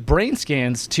use brain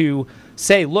scans to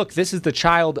say, look, this is the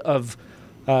child of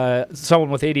someone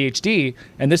with ADHD,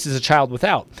 and this is a child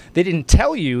without. They didn't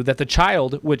tell you that the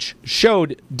child, which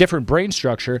showed different brain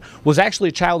structure, was actually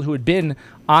a child who had been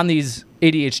on these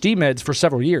ADHD meds for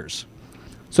several years.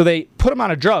 So they put him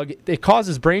on a drug, it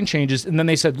causes brain changes, and then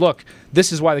they said, look,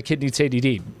 this is why the kid needs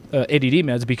ADD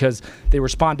meds, because they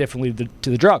respond differently to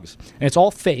the drugs. And it's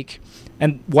all fake.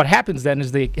 And what happens then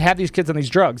is they have these kids on these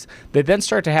drugs, they then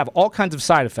start to have all kinds of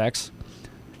side effects.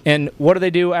 And what do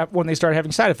they do when they start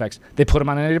having side effects? They put them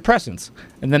on antidepressants.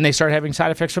 And then they start having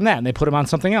side effects from that, and they put them on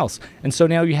something else. And so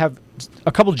now you have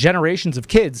a couple generations of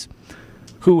kids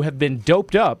who have been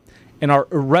doped up and are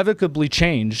irrevocably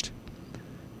changed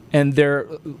and they're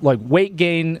like weight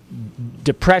gain,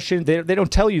 depression. They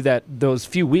don't tell you that those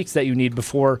few weeks that you need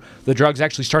before the drugs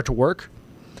actually start to work.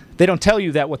 They don't tell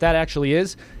you that what that actually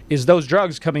is those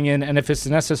drugs coming in, and if it's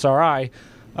an SSRI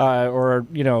or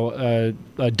a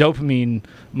dopamine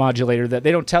modulator, that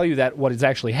they don't tell you that what is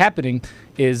actually happening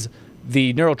is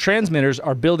the neurotransmitters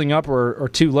are building up or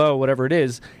too low, whatever it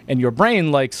is, and your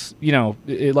brain likes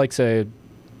a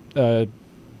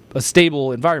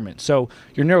stable environment. So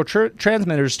your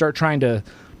neurotransmitters start trying to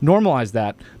normalize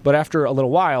that, but after a little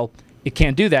while, it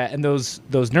can't do that, and those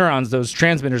neurons, those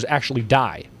transmitters actually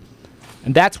die.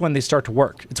 And that's when they start to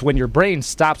work. It's when your brain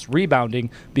stops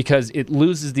rebounding because it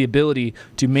loses the ability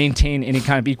to maintain any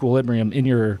kind of equilibrium in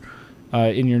your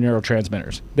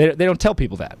neurotransmitters. They don't tell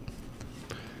people that.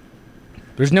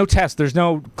 There's no test. There's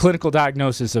no clinical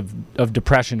diagnosis of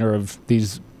depression or of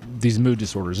these mood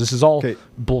disorders. This is all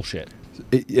bullshit.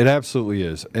 It absolutely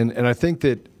is, and I think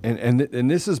that and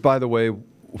this is, by the way,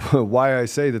 why I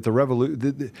say that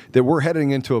that we're heading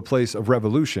into a place of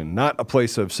revolution, not a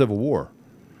place of civil war.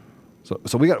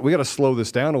 So we got to slow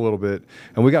this down a little bit,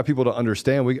 and we got people to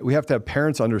understand. We have to have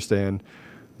parents understand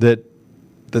that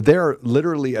they are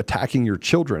literally attacking your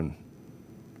children,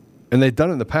 and they've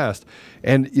done it in the past.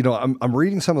 And I'm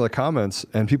reading some of the comments,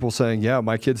 and people saying, "Yeah,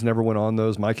 my kids never went on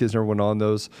those. My kids never went on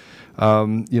those."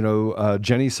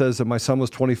 Jenny says that my son was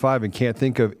 25 and can't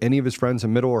think of any of his friends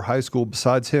in middle or high school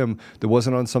besides him that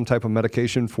wasn't on some type of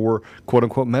medication for quote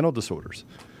unquote mental disorders.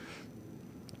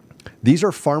 These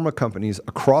are pharma companies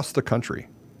across the country.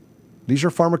 These are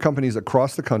pharma companies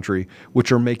across the country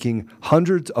which are making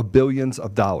hundreds of billions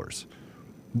of dollars.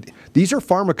 These are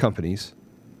pharma companies,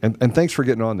 and thanks for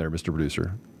getting on there, Mr.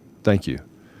 Producer. Thank you.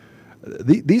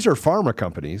 These are pharma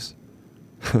companies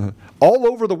all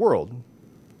over the world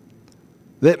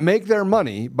that make their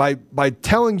money by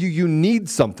telling you need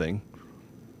something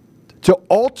to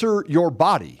alter your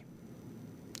body.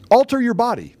 Alter your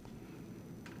body.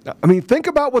 I mean, think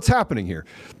about what's happening here.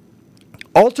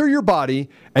 Alter your body,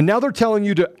 and now they're telling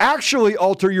you to actually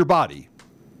alter your body.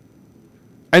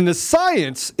 And the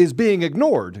science is being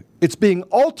ignored. It's being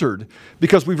altered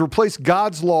because we've replaced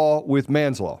God's law with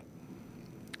man's law.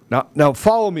 Now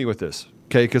follow me with this,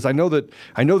 okay? Because I know that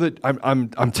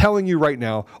I'm telling you right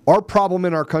now, our problem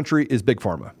in our country is big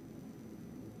pharma.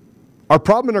 Our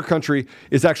problem in our country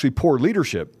is actually poor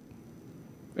leadership.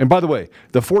 And by the way,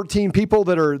 the 14 people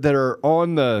that are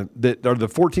the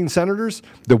 14 senators,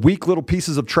 the weak little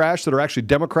pieces of trash that are actually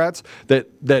Democrats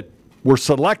that were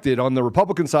selected on the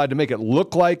Republican side to make it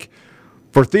look like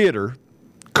for theater,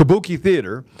 kabuki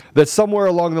theater, that somewhere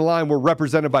along the line were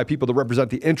represented by people that represent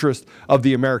the interest of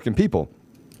the American people.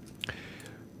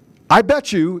 I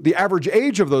bet you the average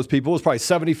age of those people is probably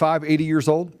 75, 80 years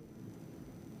old.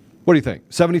 What do you think?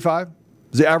 75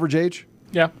 is the average age?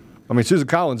 Yeah. I mean, Susan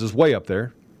Collins is way up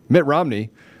there. Mitt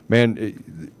Romney,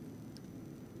 man,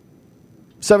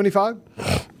 75?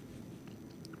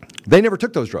 They never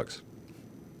took those drugs.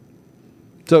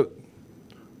 So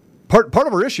part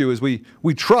of our issue is we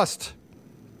trust.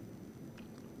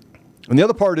 And the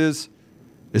other part is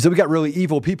that we got really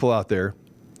evil people out there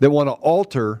that want to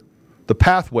alter the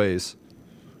pathways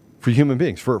for human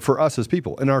beings, for us as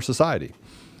people in our society.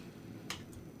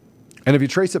 And if you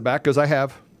trace it back, because I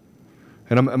have,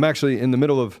 and I'm actually in the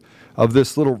middle of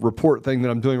this little report thing that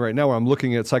I'm doing right now where I'm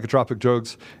looking at psychotropic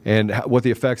drugs and what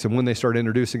the effects and when they start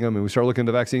introducing them, and we start looking at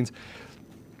the vaccines.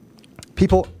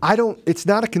 People, it's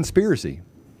not a conspiracy.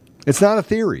 It's not a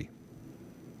theory.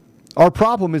 Our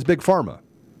problem is big pharma.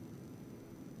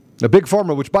 The big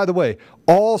pharma, which, by the way,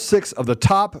 all 6 of the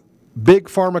top big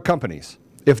pharma companies,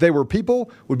 if they were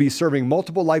people, would be serving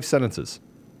multiple life sentences.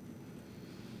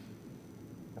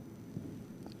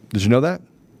 Did you know that?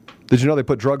 Did you know they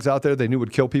put drugs out there they knew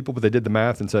would kill people, but they did the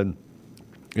math and said,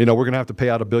 we're going to have to pay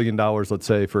out $1 billion, let's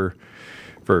say, for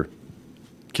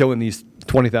killing these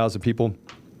 20,000 people,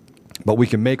 but we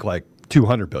can make like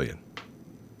 $200 billion.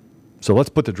 So let's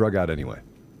put the drug out anyway.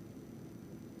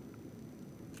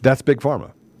 That's big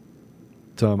pharma.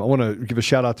 So I want to give a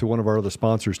shout out to one of our other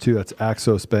sponsors too. That's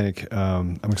Axos Bank.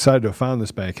 I'm excited to have found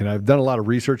this bank, and I've done a lot of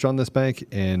research on this bank,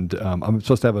 and I'm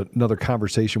supposed to have another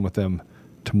conversation with them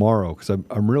tomorrow because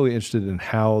I'm really interested in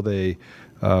how they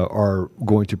are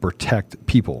going to protect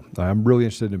people. I'm really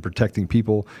interested in protecting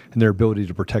people and their ability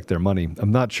to protect their money.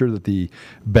 I'm not sure that the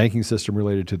banking system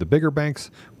related to the bigger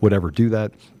banks would ever do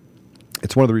that.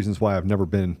 It's one of the reasons why I've never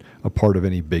been a part of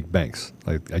any big banks.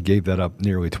 I gave that up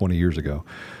nearly 20 years ago.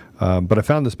 But I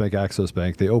found this bank, Axos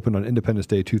Bank. They opened on Independence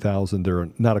Day 2000. They're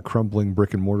not a crumbling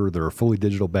brick and mortar. They're a fully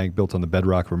digital bank built on the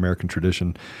bedrock of American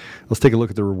tradition. Let's take a look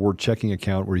at the reward checking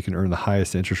account where you can earn the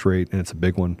highest interest rate, and it's a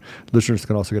big one. Listeners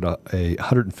can also get a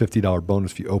 $150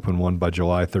 bonus if you open one by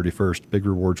July 31st. Big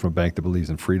rewards from a bank that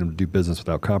believes in freedom to do business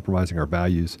without compromising our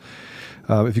values.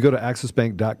 If you go to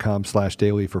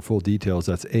axosbank.com/daily for full details,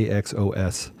 that's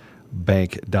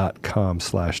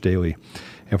axosbank.com/daily.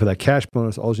 And for that cash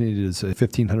bonus, all you need is a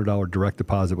 $1,500 direct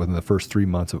deposit within the first 3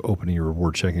 months of opening your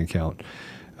reward checking account.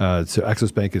 So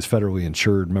Axos Bank is federally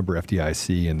insured, member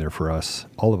FDIC, and they're for us,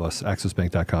 all of us,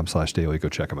 axosbank.com/daily. Go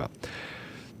check them out.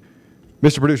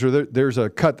 Mr. Producer, there's a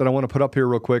cut that I want to put up here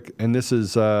real quick, and this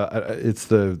is it's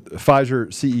the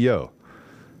Pfizer CEO.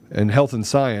 In Health and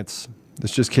Science,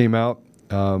 this just came out.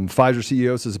 Pfizer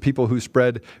CEO says the people who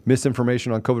spread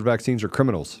misinformation on COVID vaccines are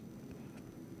criminals.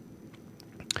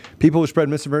 People who spread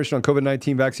misinformation on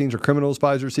COVID-19 vaccines are criminals,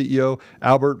 Pfizer CEO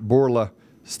Albert Bourla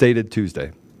stated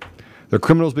Tuesday. They're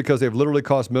criminals because they've literally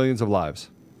cost millions of lives.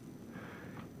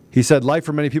 He said life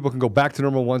for many people can go back to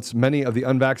normal once many of the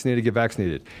unvaccinated get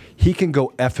vaccinated. He can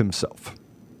go F himself.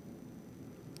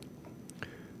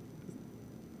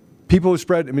 People who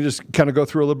spread, let me just kind of go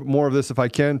through a little bit more of this if I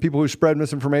can. People who spread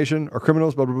misinformation are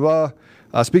criminals, blah, blah,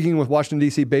 blah. Speaking with Washington,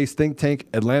 D.C. based think tank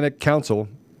Atlantic Council,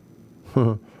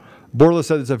 Bourla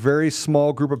said it's a very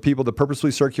small group of people that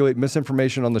purposely circulate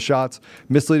misinformation on the shots,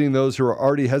 misleading those who are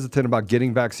already hesitant about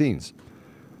getting vaccines.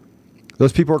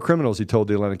 Those people are criminals, he told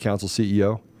the Atlantic Council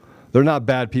CEO. They're not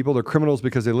bad people. They're criminals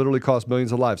because they literally cost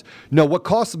millions of lives. No, what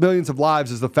costs millions of lives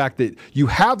is the fact that you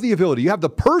have the ability, you have the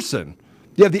person,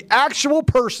 you have the actual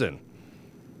person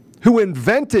who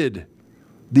invented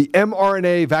the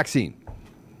mRNA vaccine,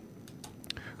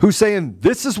 who's saying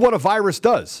this is what a virus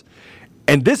does.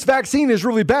 And this vaccine is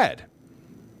really bad.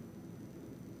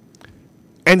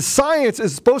 And science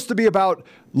is supposed to be about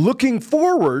looking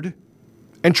forward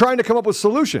and trying to come up with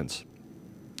solutions.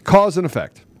 Cause and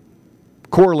effect.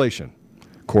 Correlation.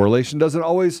 Correlation doesn't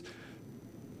always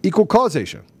equal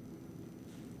causation.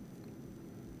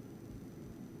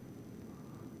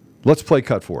 Let's play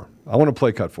cut 4. I want to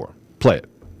play cut 4. Play it.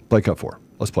 Play cut 4.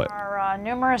 Let's play it. There are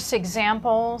numerous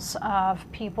examples of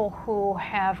people who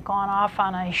have gone off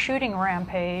on a shooting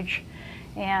rampage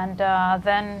and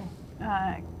then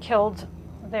killed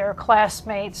their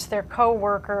classmates, their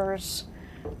co-workers,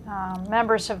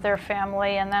 members of their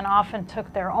family, and then often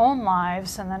took their own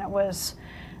lives, and then it was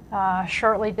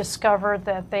shortly discovered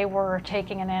that they were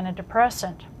taking an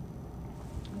antidepressant.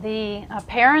 The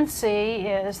apparency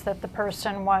is that the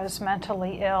person was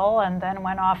mentally ill and then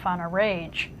went off on a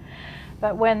rage.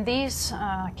 But when these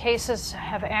cases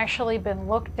have actually been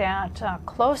looked at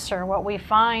closer, what we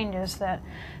find is that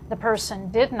the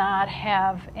person did not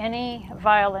have any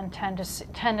violent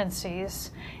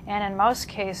tendencies, and in most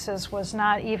cases was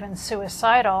not even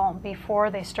suicidal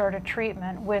before they started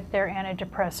treatment with their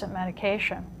antidepressant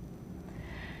medication.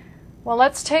 Well,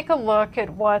 let's take a look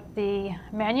at what the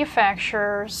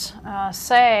manufacturers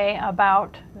say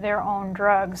about their own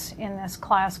drugs in this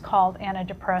class called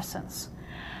antidepressants.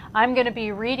 I'm going to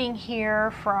be reading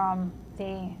here from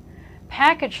the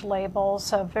package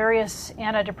labels of various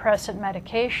antidepressant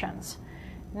medications.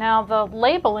 Now, the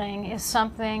labeling is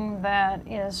something that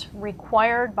is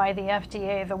required by the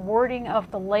FDA. The wording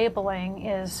of the labeling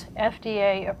is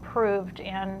FDA approved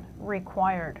and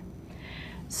required.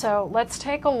 So let's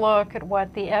take a look at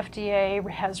what the FDA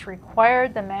has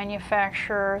required the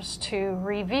manufacturers to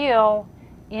reveal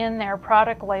in their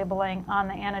product labeling on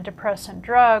the antidepressant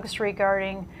drugs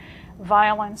regarding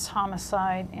violence,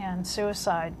 homicide, and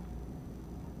suicide.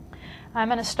 I'm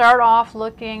going to start off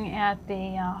looking at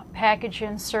the package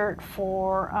insert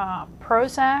for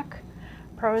Prozac.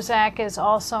 Prozac is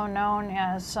also known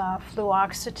as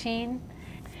fluoxetine.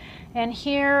 And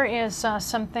here is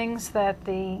some things that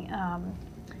the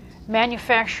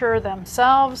manufacturer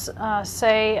themselves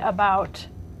say about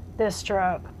this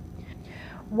drug.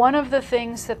 One of the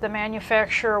things that the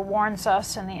manufacturer warns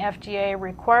us, and the FDA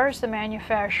requires the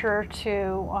manufacturer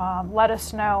to let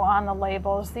us know on the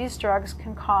labels, these drugs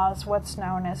can cause what's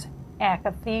known as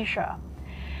akathisia.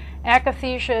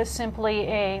 Akathisia is simply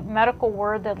a medical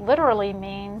word that literally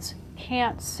means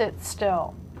can't sit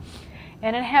still.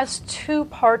 And it has two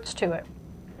parts to it.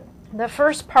 The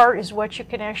first part is what you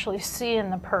can actually see in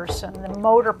the person, the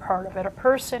motor part of it. A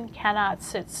person cannot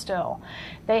sit still.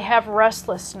 They have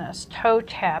restlessness, toe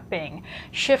tapping,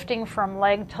 shifting from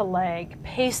leg to leg,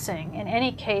 pacing. In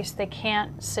any case, they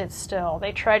can't sit still.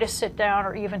 They try to sit down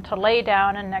or even to lay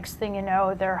down, and next thing you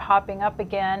know, they're hopping up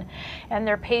again, and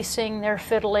they're pacing, they're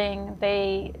fiddling.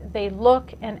 They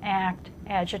look and act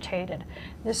agitated.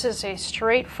 This is a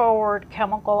straightforward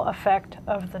chemical effect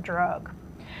of the drug.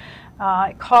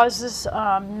 It causes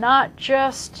not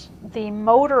just the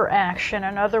motor action,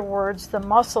 in other words, the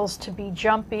muscles to be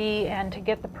jumpy and to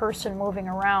get the person moving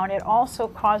around. It also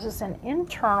causes an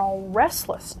internal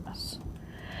restlessness.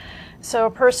 So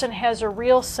a person has a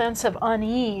real sense of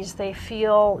unease. They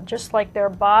feel just like their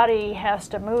body has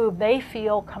to move. They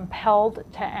feel compelled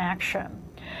to action.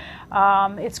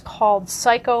 It's called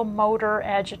psychomotor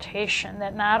agitation,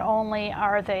 that not only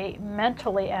are they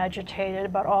mentally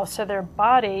agitated, but also their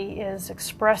body is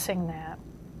expressing that.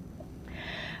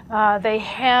 They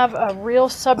have a real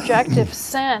subjective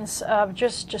sense of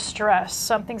just distress.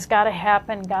 Something's got to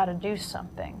happen, got to do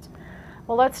something.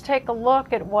 Well, let's take a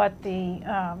look at what the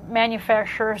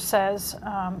manufacturer says,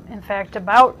 in fact,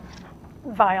 about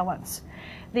violence.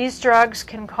 These drugs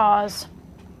can cause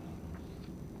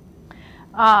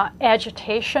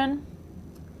agitation,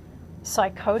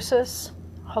 psychosis,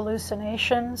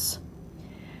 hallucinations,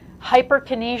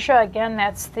 hyperkinesia, again,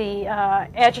 that's the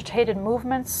agitated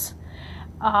movements.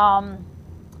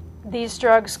 These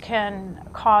drugs can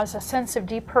cause a sense of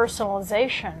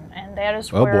depersonalization, and that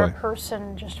is where a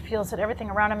person just feels that everything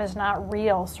around him is not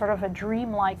real, sort of a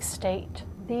dreamlike state.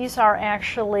 These are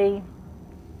actually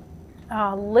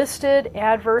listed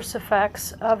adverse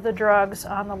effects of the drugs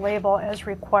on the label as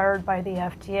required by the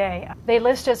FDA. They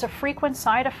list as a frequent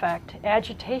side effect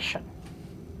agitation,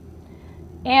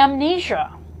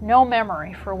 amnesia, no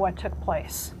memory for what took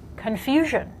place,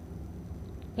 confusion,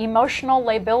 emotional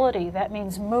lability, that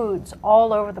means moods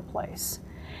all over the place,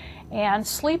 and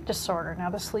sleep disorder. Now,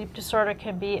 the sleep disorder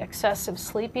can be excessive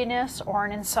sleepiness or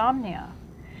an insomnia.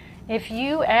 If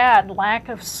you add lack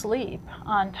of sleep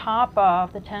on top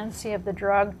of the tendency of the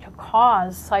drug to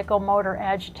cause psychomotor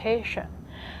agitation,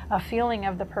 a feeling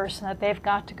of the person that they've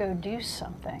got to go do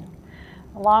something,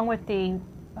 along with the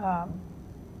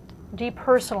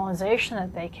depersonalization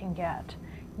that they can get,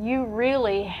 you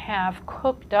really have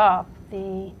cooked up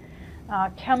the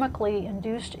chemically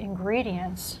induced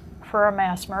ingredients for a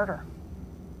mass murder.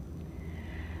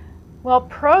 Well,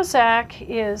 Prozac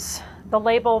is the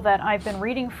label that I've been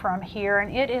reading from here,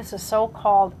 and it is a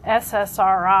so-called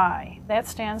SSRI. That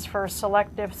stands for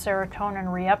selective serotonin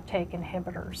reuptake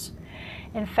inhibitors.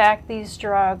 In fact, these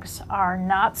drugs are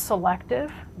not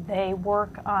selective. They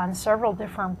work on several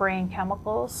different brain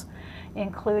chemicals,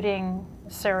 including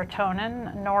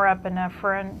serotonin,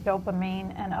 norepinephrine,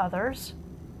 dopamine, and others.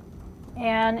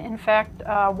 And in fact,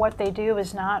 what they do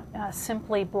is not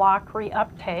simply block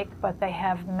reuptake, but they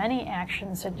have many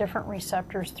actions at different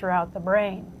receptors throughout the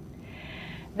brain.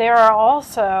 There are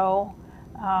also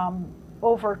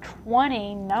over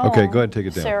 20 known okay, go ahead and take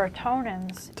it down.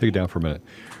 serotonins. Take it down for a minute.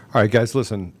 All right, guys,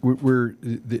 listen.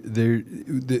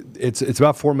 It's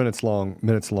about 4 minutes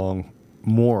long,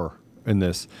 more in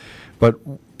this, but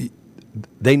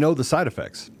they know the side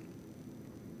effects.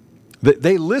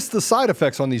 They list the side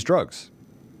effects on these drugs.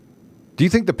 Do you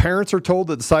think the parents are told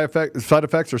that the side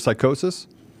effects are psychosis,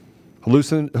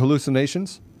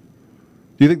 hallucinations?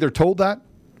 Do you think they're told that?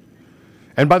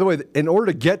 And by the way, in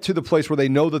order to get to the place where they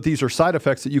know that these are side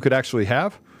effects that you could actually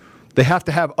have, they have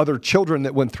to have other children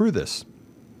that went through this.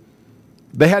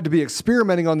 They had to be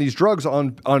experimenting on these drugs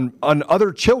on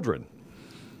other children.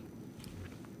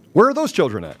 Where are those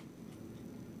children at?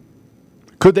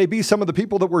 Could they be some of the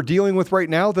people that we're dealing with right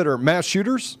now that are mass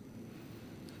shooters?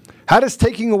 How does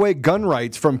taking away gun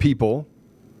rights from people,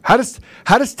 how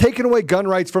does taking away gun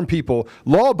rights from people,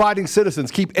 law-abiding citizens,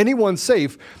 keep anyone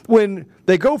safe when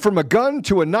they go from a gun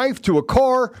to a knife to a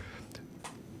car?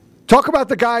 Talk about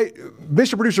the guy,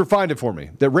 Mr. Producer, find it for me,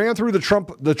 that ran through the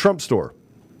Trump store.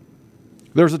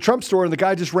 There's a Trump store and the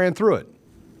guy just ran through it.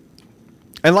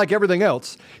 And like everything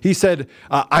else, he said,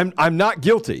 I'm not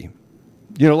guilty.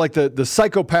 You know, like the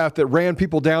psychopath that ran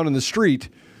people down in the street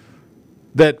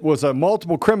that was a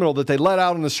multiple criminal that they let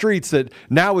out on the streets that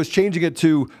now is changing it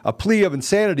to a plea of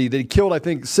insanity that he killed, I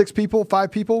think,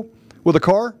 5 people with a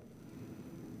car.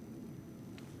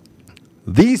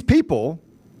 These people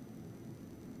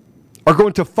are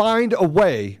going to find a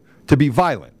way to be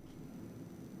violent.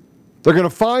 They're going to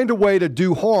find a way to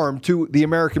do harm to the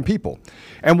American people.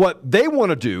 And what they want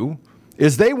to do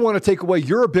is they want to take away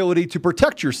your ability to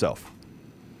protect yourself.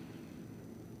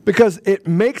 Because it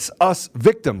makes us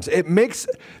victims.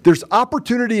 There's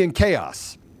opportunity in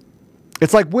chaos.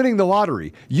 It's like winning the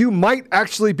lottery. You might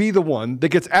actually be the one that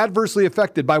gets adversely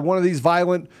affected by one of these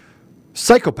violent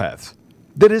psychopaths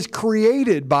that is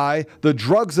created by the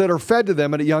drugs that are fed to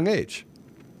them at a young age.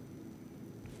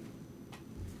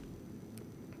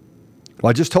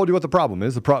 Well, I just told you what the problem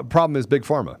is. The problem is Big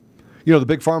Pharma. You know, the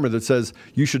Big Pharma that says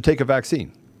you should take a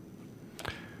vaccine.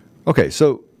 Okay,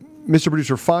 so Mr.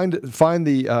 Producer, find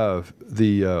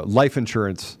the life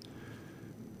insurance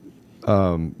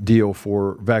deal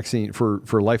for vaccine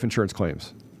for life insurance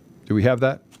claims. Do we have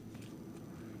that?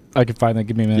 I can find that.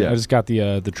 Give me a minute. Yeah. I just got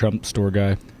the Trump store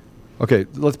guy. Okay,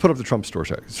 let's put up the Trump store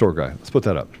guy. Let's put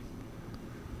that up,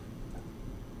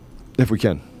 if we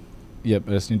can. Yep,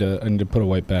 I need to put a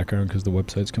white background because the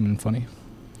website's coming in funny.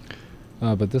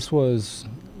 But this was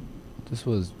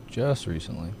just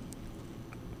recently.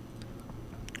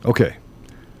 Okay,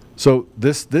 so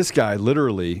this guy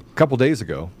literally a couple days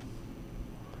ago,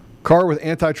 car with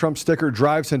anti-Trump sticker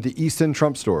drives into East End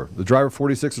Trump store. The driver,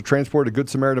 46, was transported to Good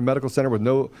Samaritan Medical Center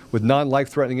with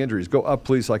non-life-threatening injuries. Go up,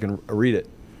 please, so I can read it.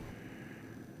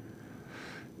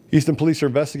 Easton police are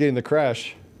investigating the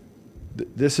crash.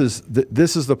 This is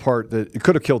the part that it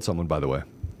could have killed someone, by the way.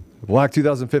 A black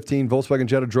 2015 Volkswagen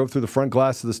Jetta drove through the front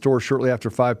glass of the store shortly after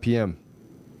 5 p.m.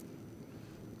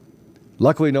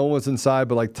 Luckily, no one was inside,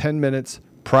 but like 10 minutes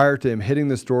prior to him hitting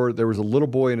the store, there was a little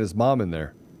boy and his mom in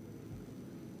there.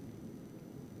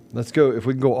 Let's go. If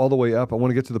we can go all the way up, I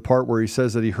want to get to the part where he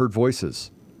says that he heard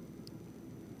voices.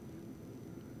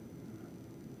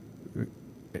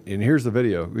 And here's the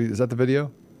video. Is that the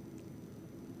video,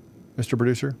 Mr.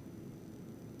 Producer?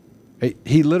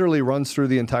 He literally runs through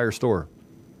the entire store.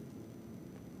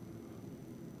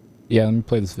 Yeah, let me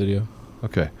play this video.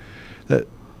 Okay.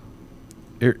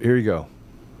 Here you go.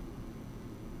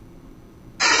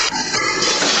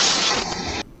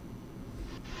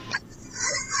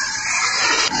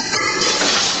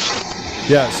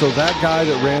 Yeah, so that guy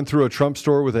that ran through a Trump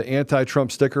store with an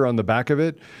anti-Trump sticker on the back of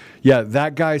it, yeah,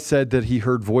 that guy said that he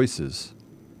heard voices.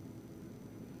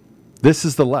 This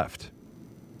is the left.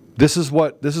 This is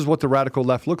what the radical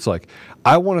left looks like.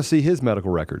 I want to see his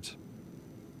medical records.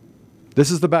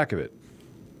 This is the back of it.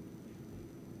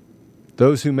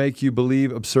 Those who make you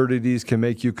believe absurdities can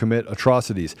make you commit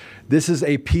atrocities. This is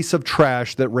a piece of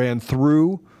trash that ran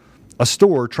through a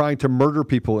store trying to murder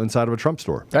people inside of a Trump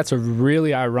store. That's a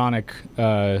really ironic,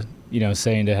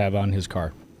 saying to have on his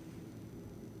car,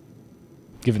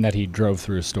 given that he drove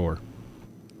through a store.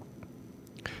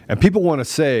 And people want to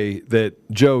say that,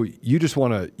 Joe, you just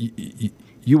want to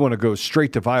you want to go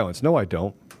straight to violence. No, I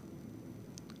don't.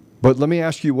 But let me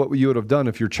ask you what you would have done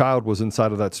if your child was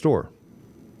inside of that store.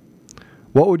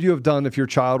 What would you have done if your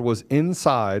child was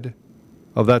inside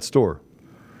of that store?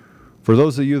 For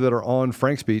those of you that are on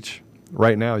Frank's Speech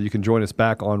right now, you can join us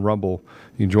back on Rumble.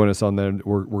 You can join us on there.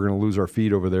 We're going to lose our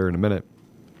feed over there in a minute.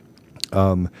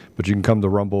 But you can come to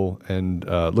Rumble and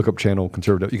look up channel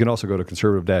Conservative. You can also go to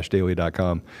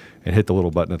conservative-daily.com and hit the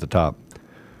little button at the top.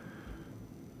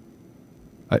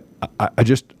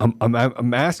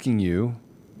 I'm asking you,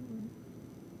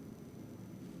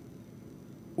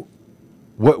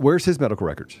 where's his medical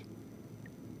records?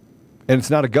 And it's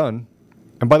not a gun.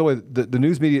 And by the way, the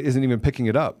news media isn't even picking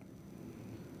it up.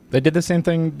 They did the same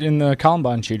thing in the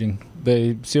Columbine shooting.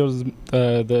 They sealed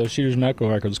the shooter's medical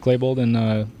records, Claybold and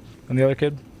the other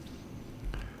kid.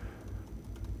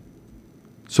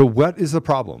 So what is the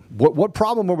problem? What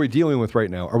problem are we dealing with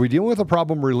right now? Are we dealing with a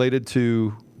problem related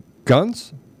to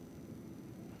guns?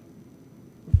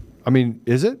 I mean,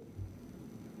 is it?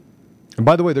 And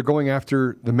by the way, they're going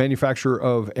after the manufacturer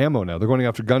of ammo now. They're going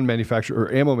after gun manufacturer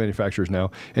or ammo manufacturers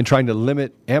now and trying to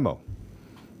limit ammo.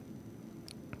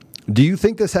 Do you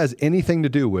think this has anything to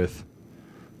do with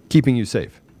keeping you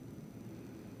safe?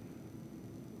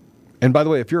 And by the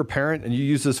way, if you're a parent and you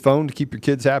use this phone to keep your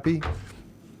kids happy,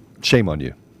 shame on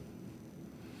you.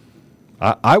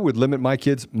 I would limit my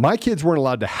kids. My kids weren't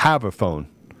allowed to have a phone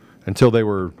until they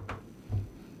were,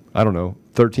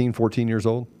 13, 14 years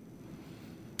old.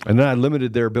 And then I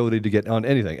limited their ability to get on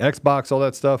anything. Xbox, all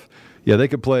that stuff. Yeah, they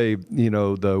could play, the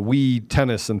Wii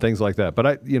tennis and things like that.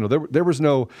 But there was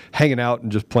no hanging out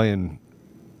and just playing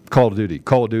Call of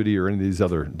Duty or any of these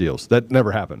other deals. That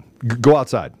never happened. Go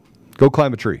outside. Go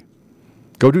climb a tree.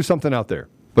 Go do something out there.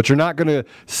 But you're not going to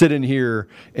sit in here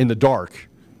in the dark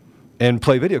and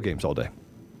play video games all day.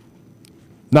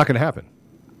 Not going to happen.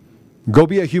 Go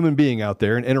be a human being out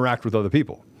there and interact with other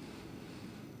people.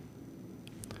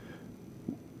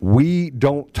 We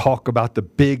don't talk about the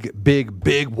big, big,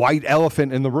 big white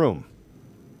elephant in the room.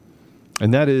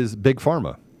 And that is Big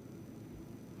Pharma.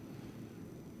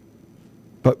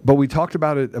 But we talked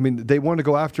about it. I mean, they wanted to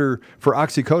go after for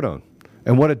oxycodone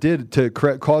and what it did to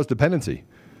cause dependency.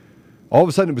 All of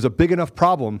a sudden, it was a big enough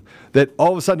problem that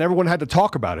all of a sudden everyone had to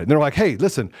talk about it. And they're like, hey,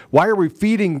 listen, why are we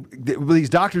feeding, these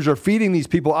doctors are feeding these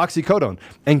people oxycodone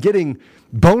and getting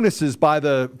bonuses by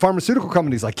the pharmaceutical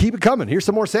companies? Like, keep it coming. Here's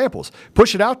some more samples.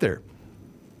 Push it out there.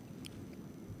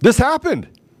 This happened.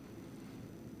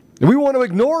 And we want to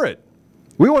ignore it.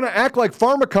 We want to act like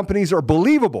pharma companies are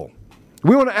believable.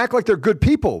 We want to act like they're good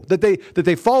people, that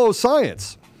they follow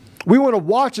science. We want to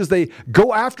watch as they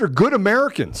go after good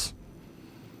Americans.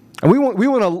 And we want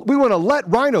to let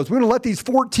rhinos, we want to let these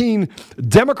 14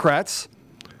 Democrats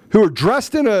who are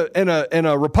dressed in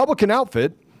a Republican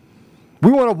outfit,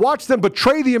 we want to watch them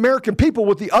betray the American people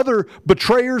with the other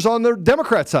betrayers on the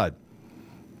Democrat side.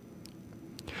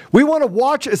 We want to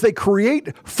watch as they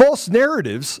create false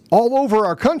narratives all over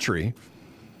our country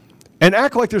and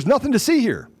act like there's nothing to see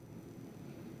here.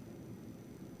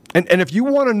 And if you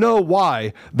want to know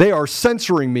why they are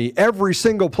censoring me every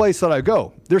single place that I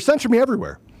go, they're censoring me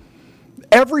everywhere.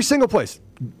 Every single place.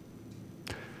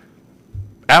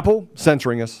 Apple,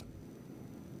 censoring us.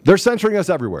 They're censoring us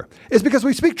everywhere. It's because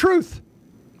we speak truth.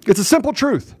 It's a simple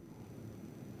truth.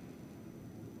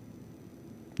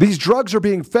 These drugs are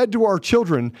being fed to our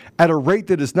children at a rate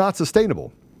that is not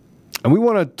sustainable. And we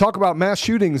want to talk about mass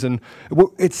shootings, and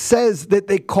it says that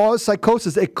they cause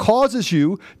psychosis. It causes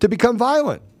you to become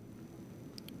violent.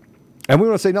 And we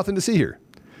want to say nothing to see here.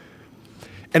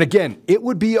 And again, it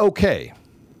would be okay.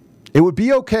 It would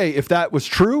be okay if that was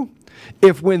true,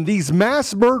 if when these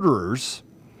mass murderers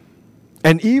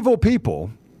and evil people,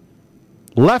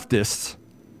 leftists,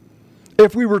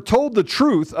 if we were told the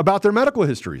truth about their medical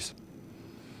histories.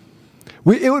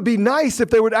 It would be nice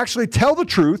if they would actually tell the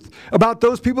truth about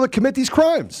those people that commit these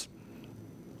crimes.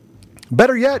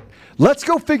 Better yet, let's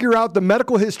go figure out the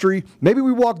medical history. Maybe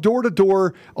we walk door to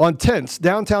door on tents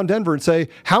downtown Denver and say,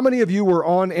 how many of you were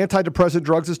on antidepressant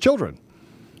drugs as children?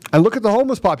 And look at the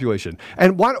homeless population.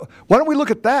 And why don't we look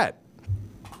at that?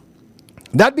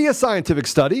 That'd be a scientific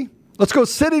study. Let's go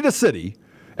city to city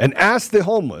and ask the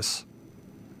homeless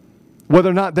whether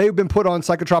or not they've been put on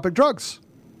psychotropic drugs.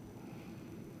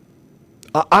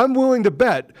 I'm willing to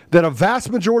bet that a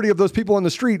vast majority of those people on the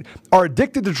street are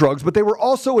addicted to drugs, but they were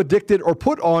also addicted or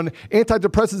put on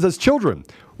antidepressants as children,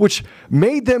 which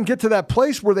made them get to that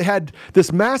place where they had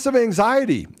this massive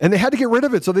anxiety and they had to get rid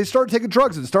of it. So they started taking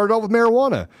drugs. It started off with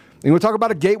marijuana. And we talk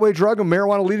about a gateway drug and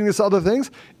marijuana leading us to other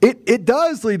things. It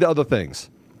does lead to other things.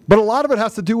 But a lot of it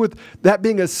has to do with that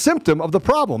being a symptom of the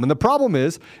problem. And the problem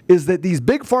is that these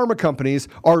big pharma companies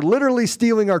are literally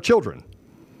stealing our children.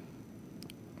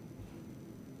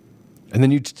 And then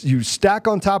you stack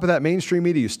on top of that mainstream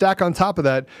media, you stack on top of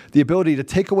that the ability to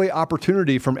take away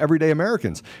opportunity from everyday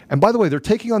Americans. And by the way, they're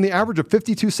taking on the average of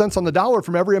 52 cents on the dollar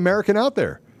from every American out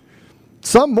there.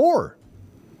 Some more.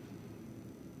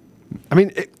 I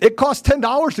mean, it costs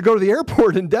 $10 to go to the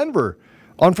airport in Denver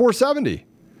on 470.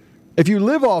 If you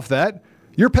live off that,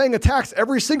 you're paying a tax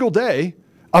every single day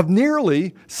of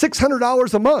nearly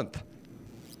 $600 a month.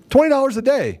 $20 a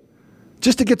day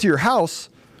just to get to your house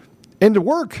and to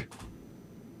work.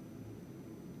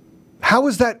 How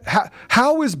is that?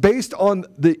 How is based on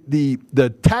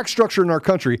the tax structure in our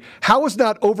country? How is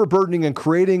not overburdening and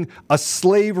creating a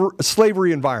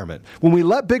slavery environment when we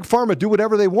let big pharma do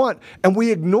whatever they want and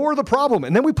we ignore the problem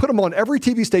and then we put them on every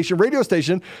TV station, radio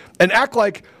station, and act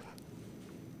like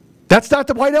that's not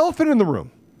the white elephant in the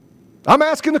room? I'm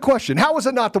asking the question: how is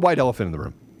it not the white elephant in the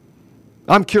room?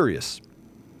 I'm curious.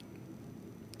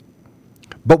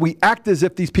 But we act as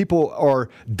if these people are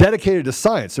dedicated to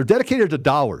science. They're dedicated to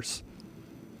dollars.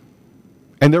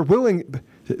 And they're willing,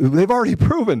 they've already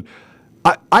proven.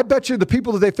 I bet you the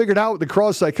people that they figured out that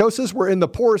caused psychosis were in the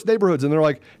poorest neighborhoods. And they're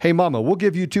like, hey, mama, we'll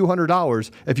give you $200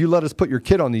 if you let us put your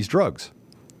kid on these drugs.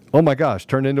 Oh, my gosh,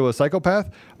 turned into a psychopath?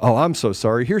 Oh, I'm so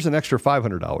sorry. Here's an extra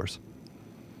 $500.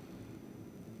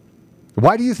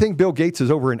 Why do you think Bill Gates is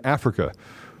over in Africa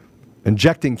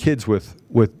injecting kids with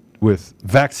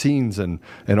vaccines and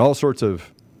all sorts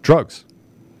of drugs?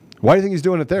 Why do you think he's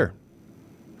doing it there?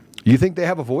 You think they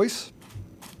have a voice?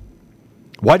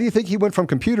 Why do you think he went from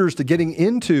computers to getting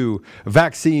into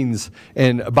vaccines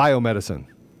and biomedicine?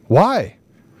 Why?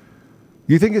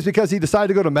 You think it's because he decided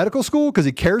to go to medical school because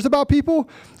he cares about people?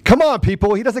 Come on,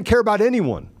 people. He doesn't care about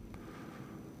anyone.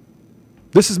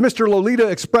 This is Mr. Lolita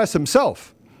Express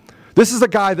himself. This is a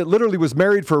guy that literally was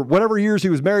married for whatever years he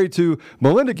was married to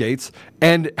Melinda Gates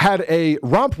and had a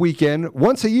romp weekend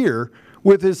once a year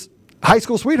with his high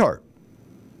school sweetheart.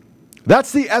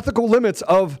 That's the ethical limits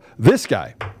of this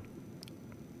guy.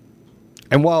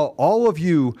 And while all of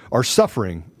you are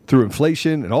suffering through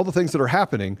inflation and all the things that are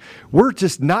happening, we're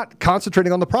just not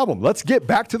concentrating on the problem. Let's get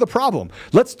back to the problem.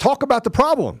 Let's talk about the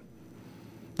problem.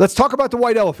 Let's talk about the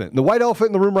white elephant. The white elephant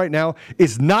in the room right now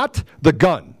is not the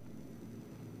gun.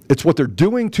 It's what they're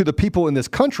doing to the people in this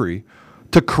country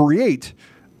to create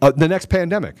the next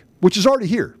pandemic, which is already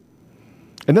here.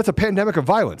 And that's a pandemic of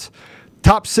violence.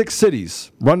 Top 6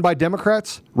 cities run by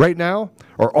Democrats right now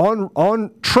are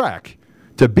on track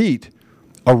to beat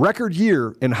a record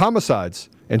year in homicides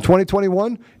in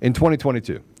 2021 and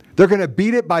 2022. They're going to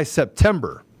beat it by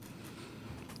September.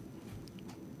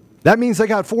 That means they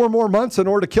got 4 more months in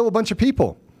order to kill a bunch of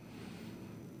people.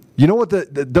 You know what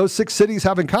those 6 cities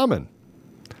have in common?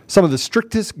 Some of the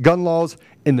strictest gun laws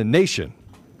in the nation.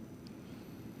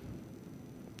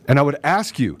 And I would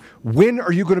ask you, when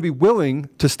are you going to be willing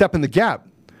to step in the gap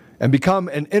and become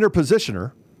an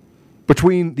interpositioner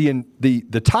between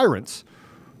the tyrants,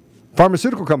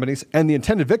 pharmaceutical companies, and the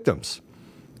intended victims,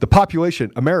 the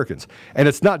population, Americans? And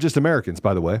it's not just Americans,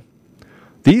 by the way.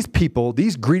 These people,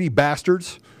 these greedy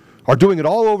bastards, are doing it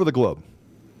all over the globe.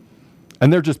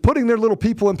 And they're just putting their little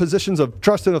people in positions of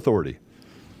trust and authority.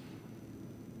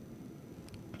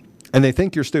 And they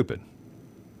think you're stupid.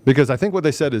 Because I think what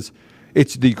they said is,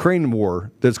 it's the Ukraine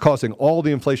war that's causing all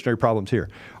the inflationary problems here.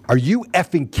 Are you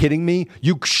effing kidding me?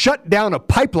 You shut down a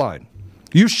pipeline.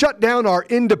 You shut down our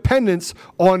independence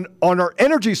on our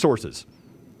energy sources.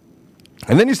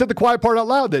 And then you said the quiet part out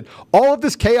loud, that all of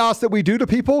this chaos that we do to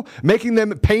people, making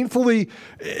them painfully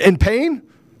in pain,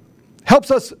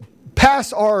 helps us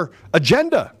pass our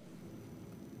agenda.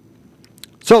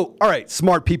 So, all right,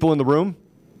 smart people in the room,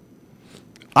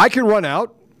 I can run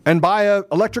out and buy an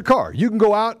electric car. You can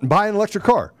go out and buy an electric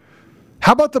car.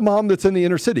 How about the mom that's in the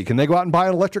inner city? Can they go out and buy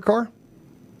an electric car?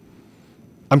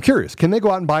 I'm curious. Can they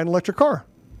go out and buy an electric car?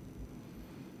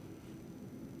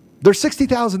 They're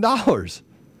 $60,000.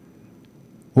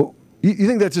 Well, you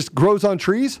think that just grows on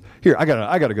trees? Here, I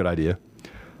got a good idea.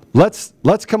 Let's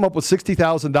come up with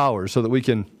 $60,000 so that we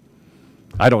can,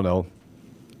 I don't know.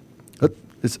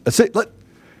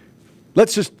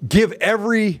 Let's just give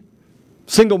every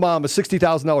single mom a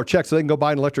 $60,000 check so they can go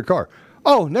buy an electric car.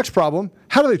 Oh, next problem.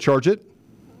 How do they charge it?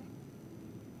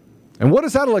 And what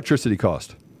does that electricity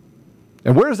cost?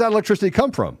 And where does that electricity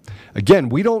come from? Again,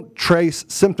 we don't trace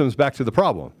symptoms back to the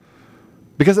problem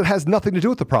because it has nothing to do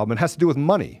with the problem. It has to do with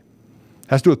money. It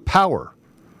has to do with power,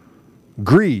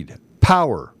 greed,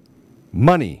 power,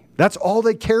 money. That's all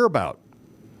they care about.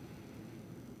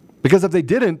 Because if they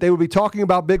didn't, they would be talking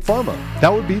about Big Pharma.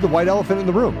 That would be the white elephant in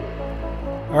the room.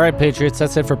 All right, Patriots,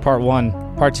 that's it for part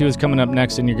 1. Part 2 is coming up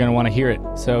next, and you're going to want to hear it.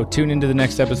 So tune into the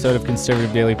next episode of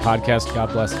Conservative Daily Podcast.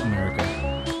 God bless America.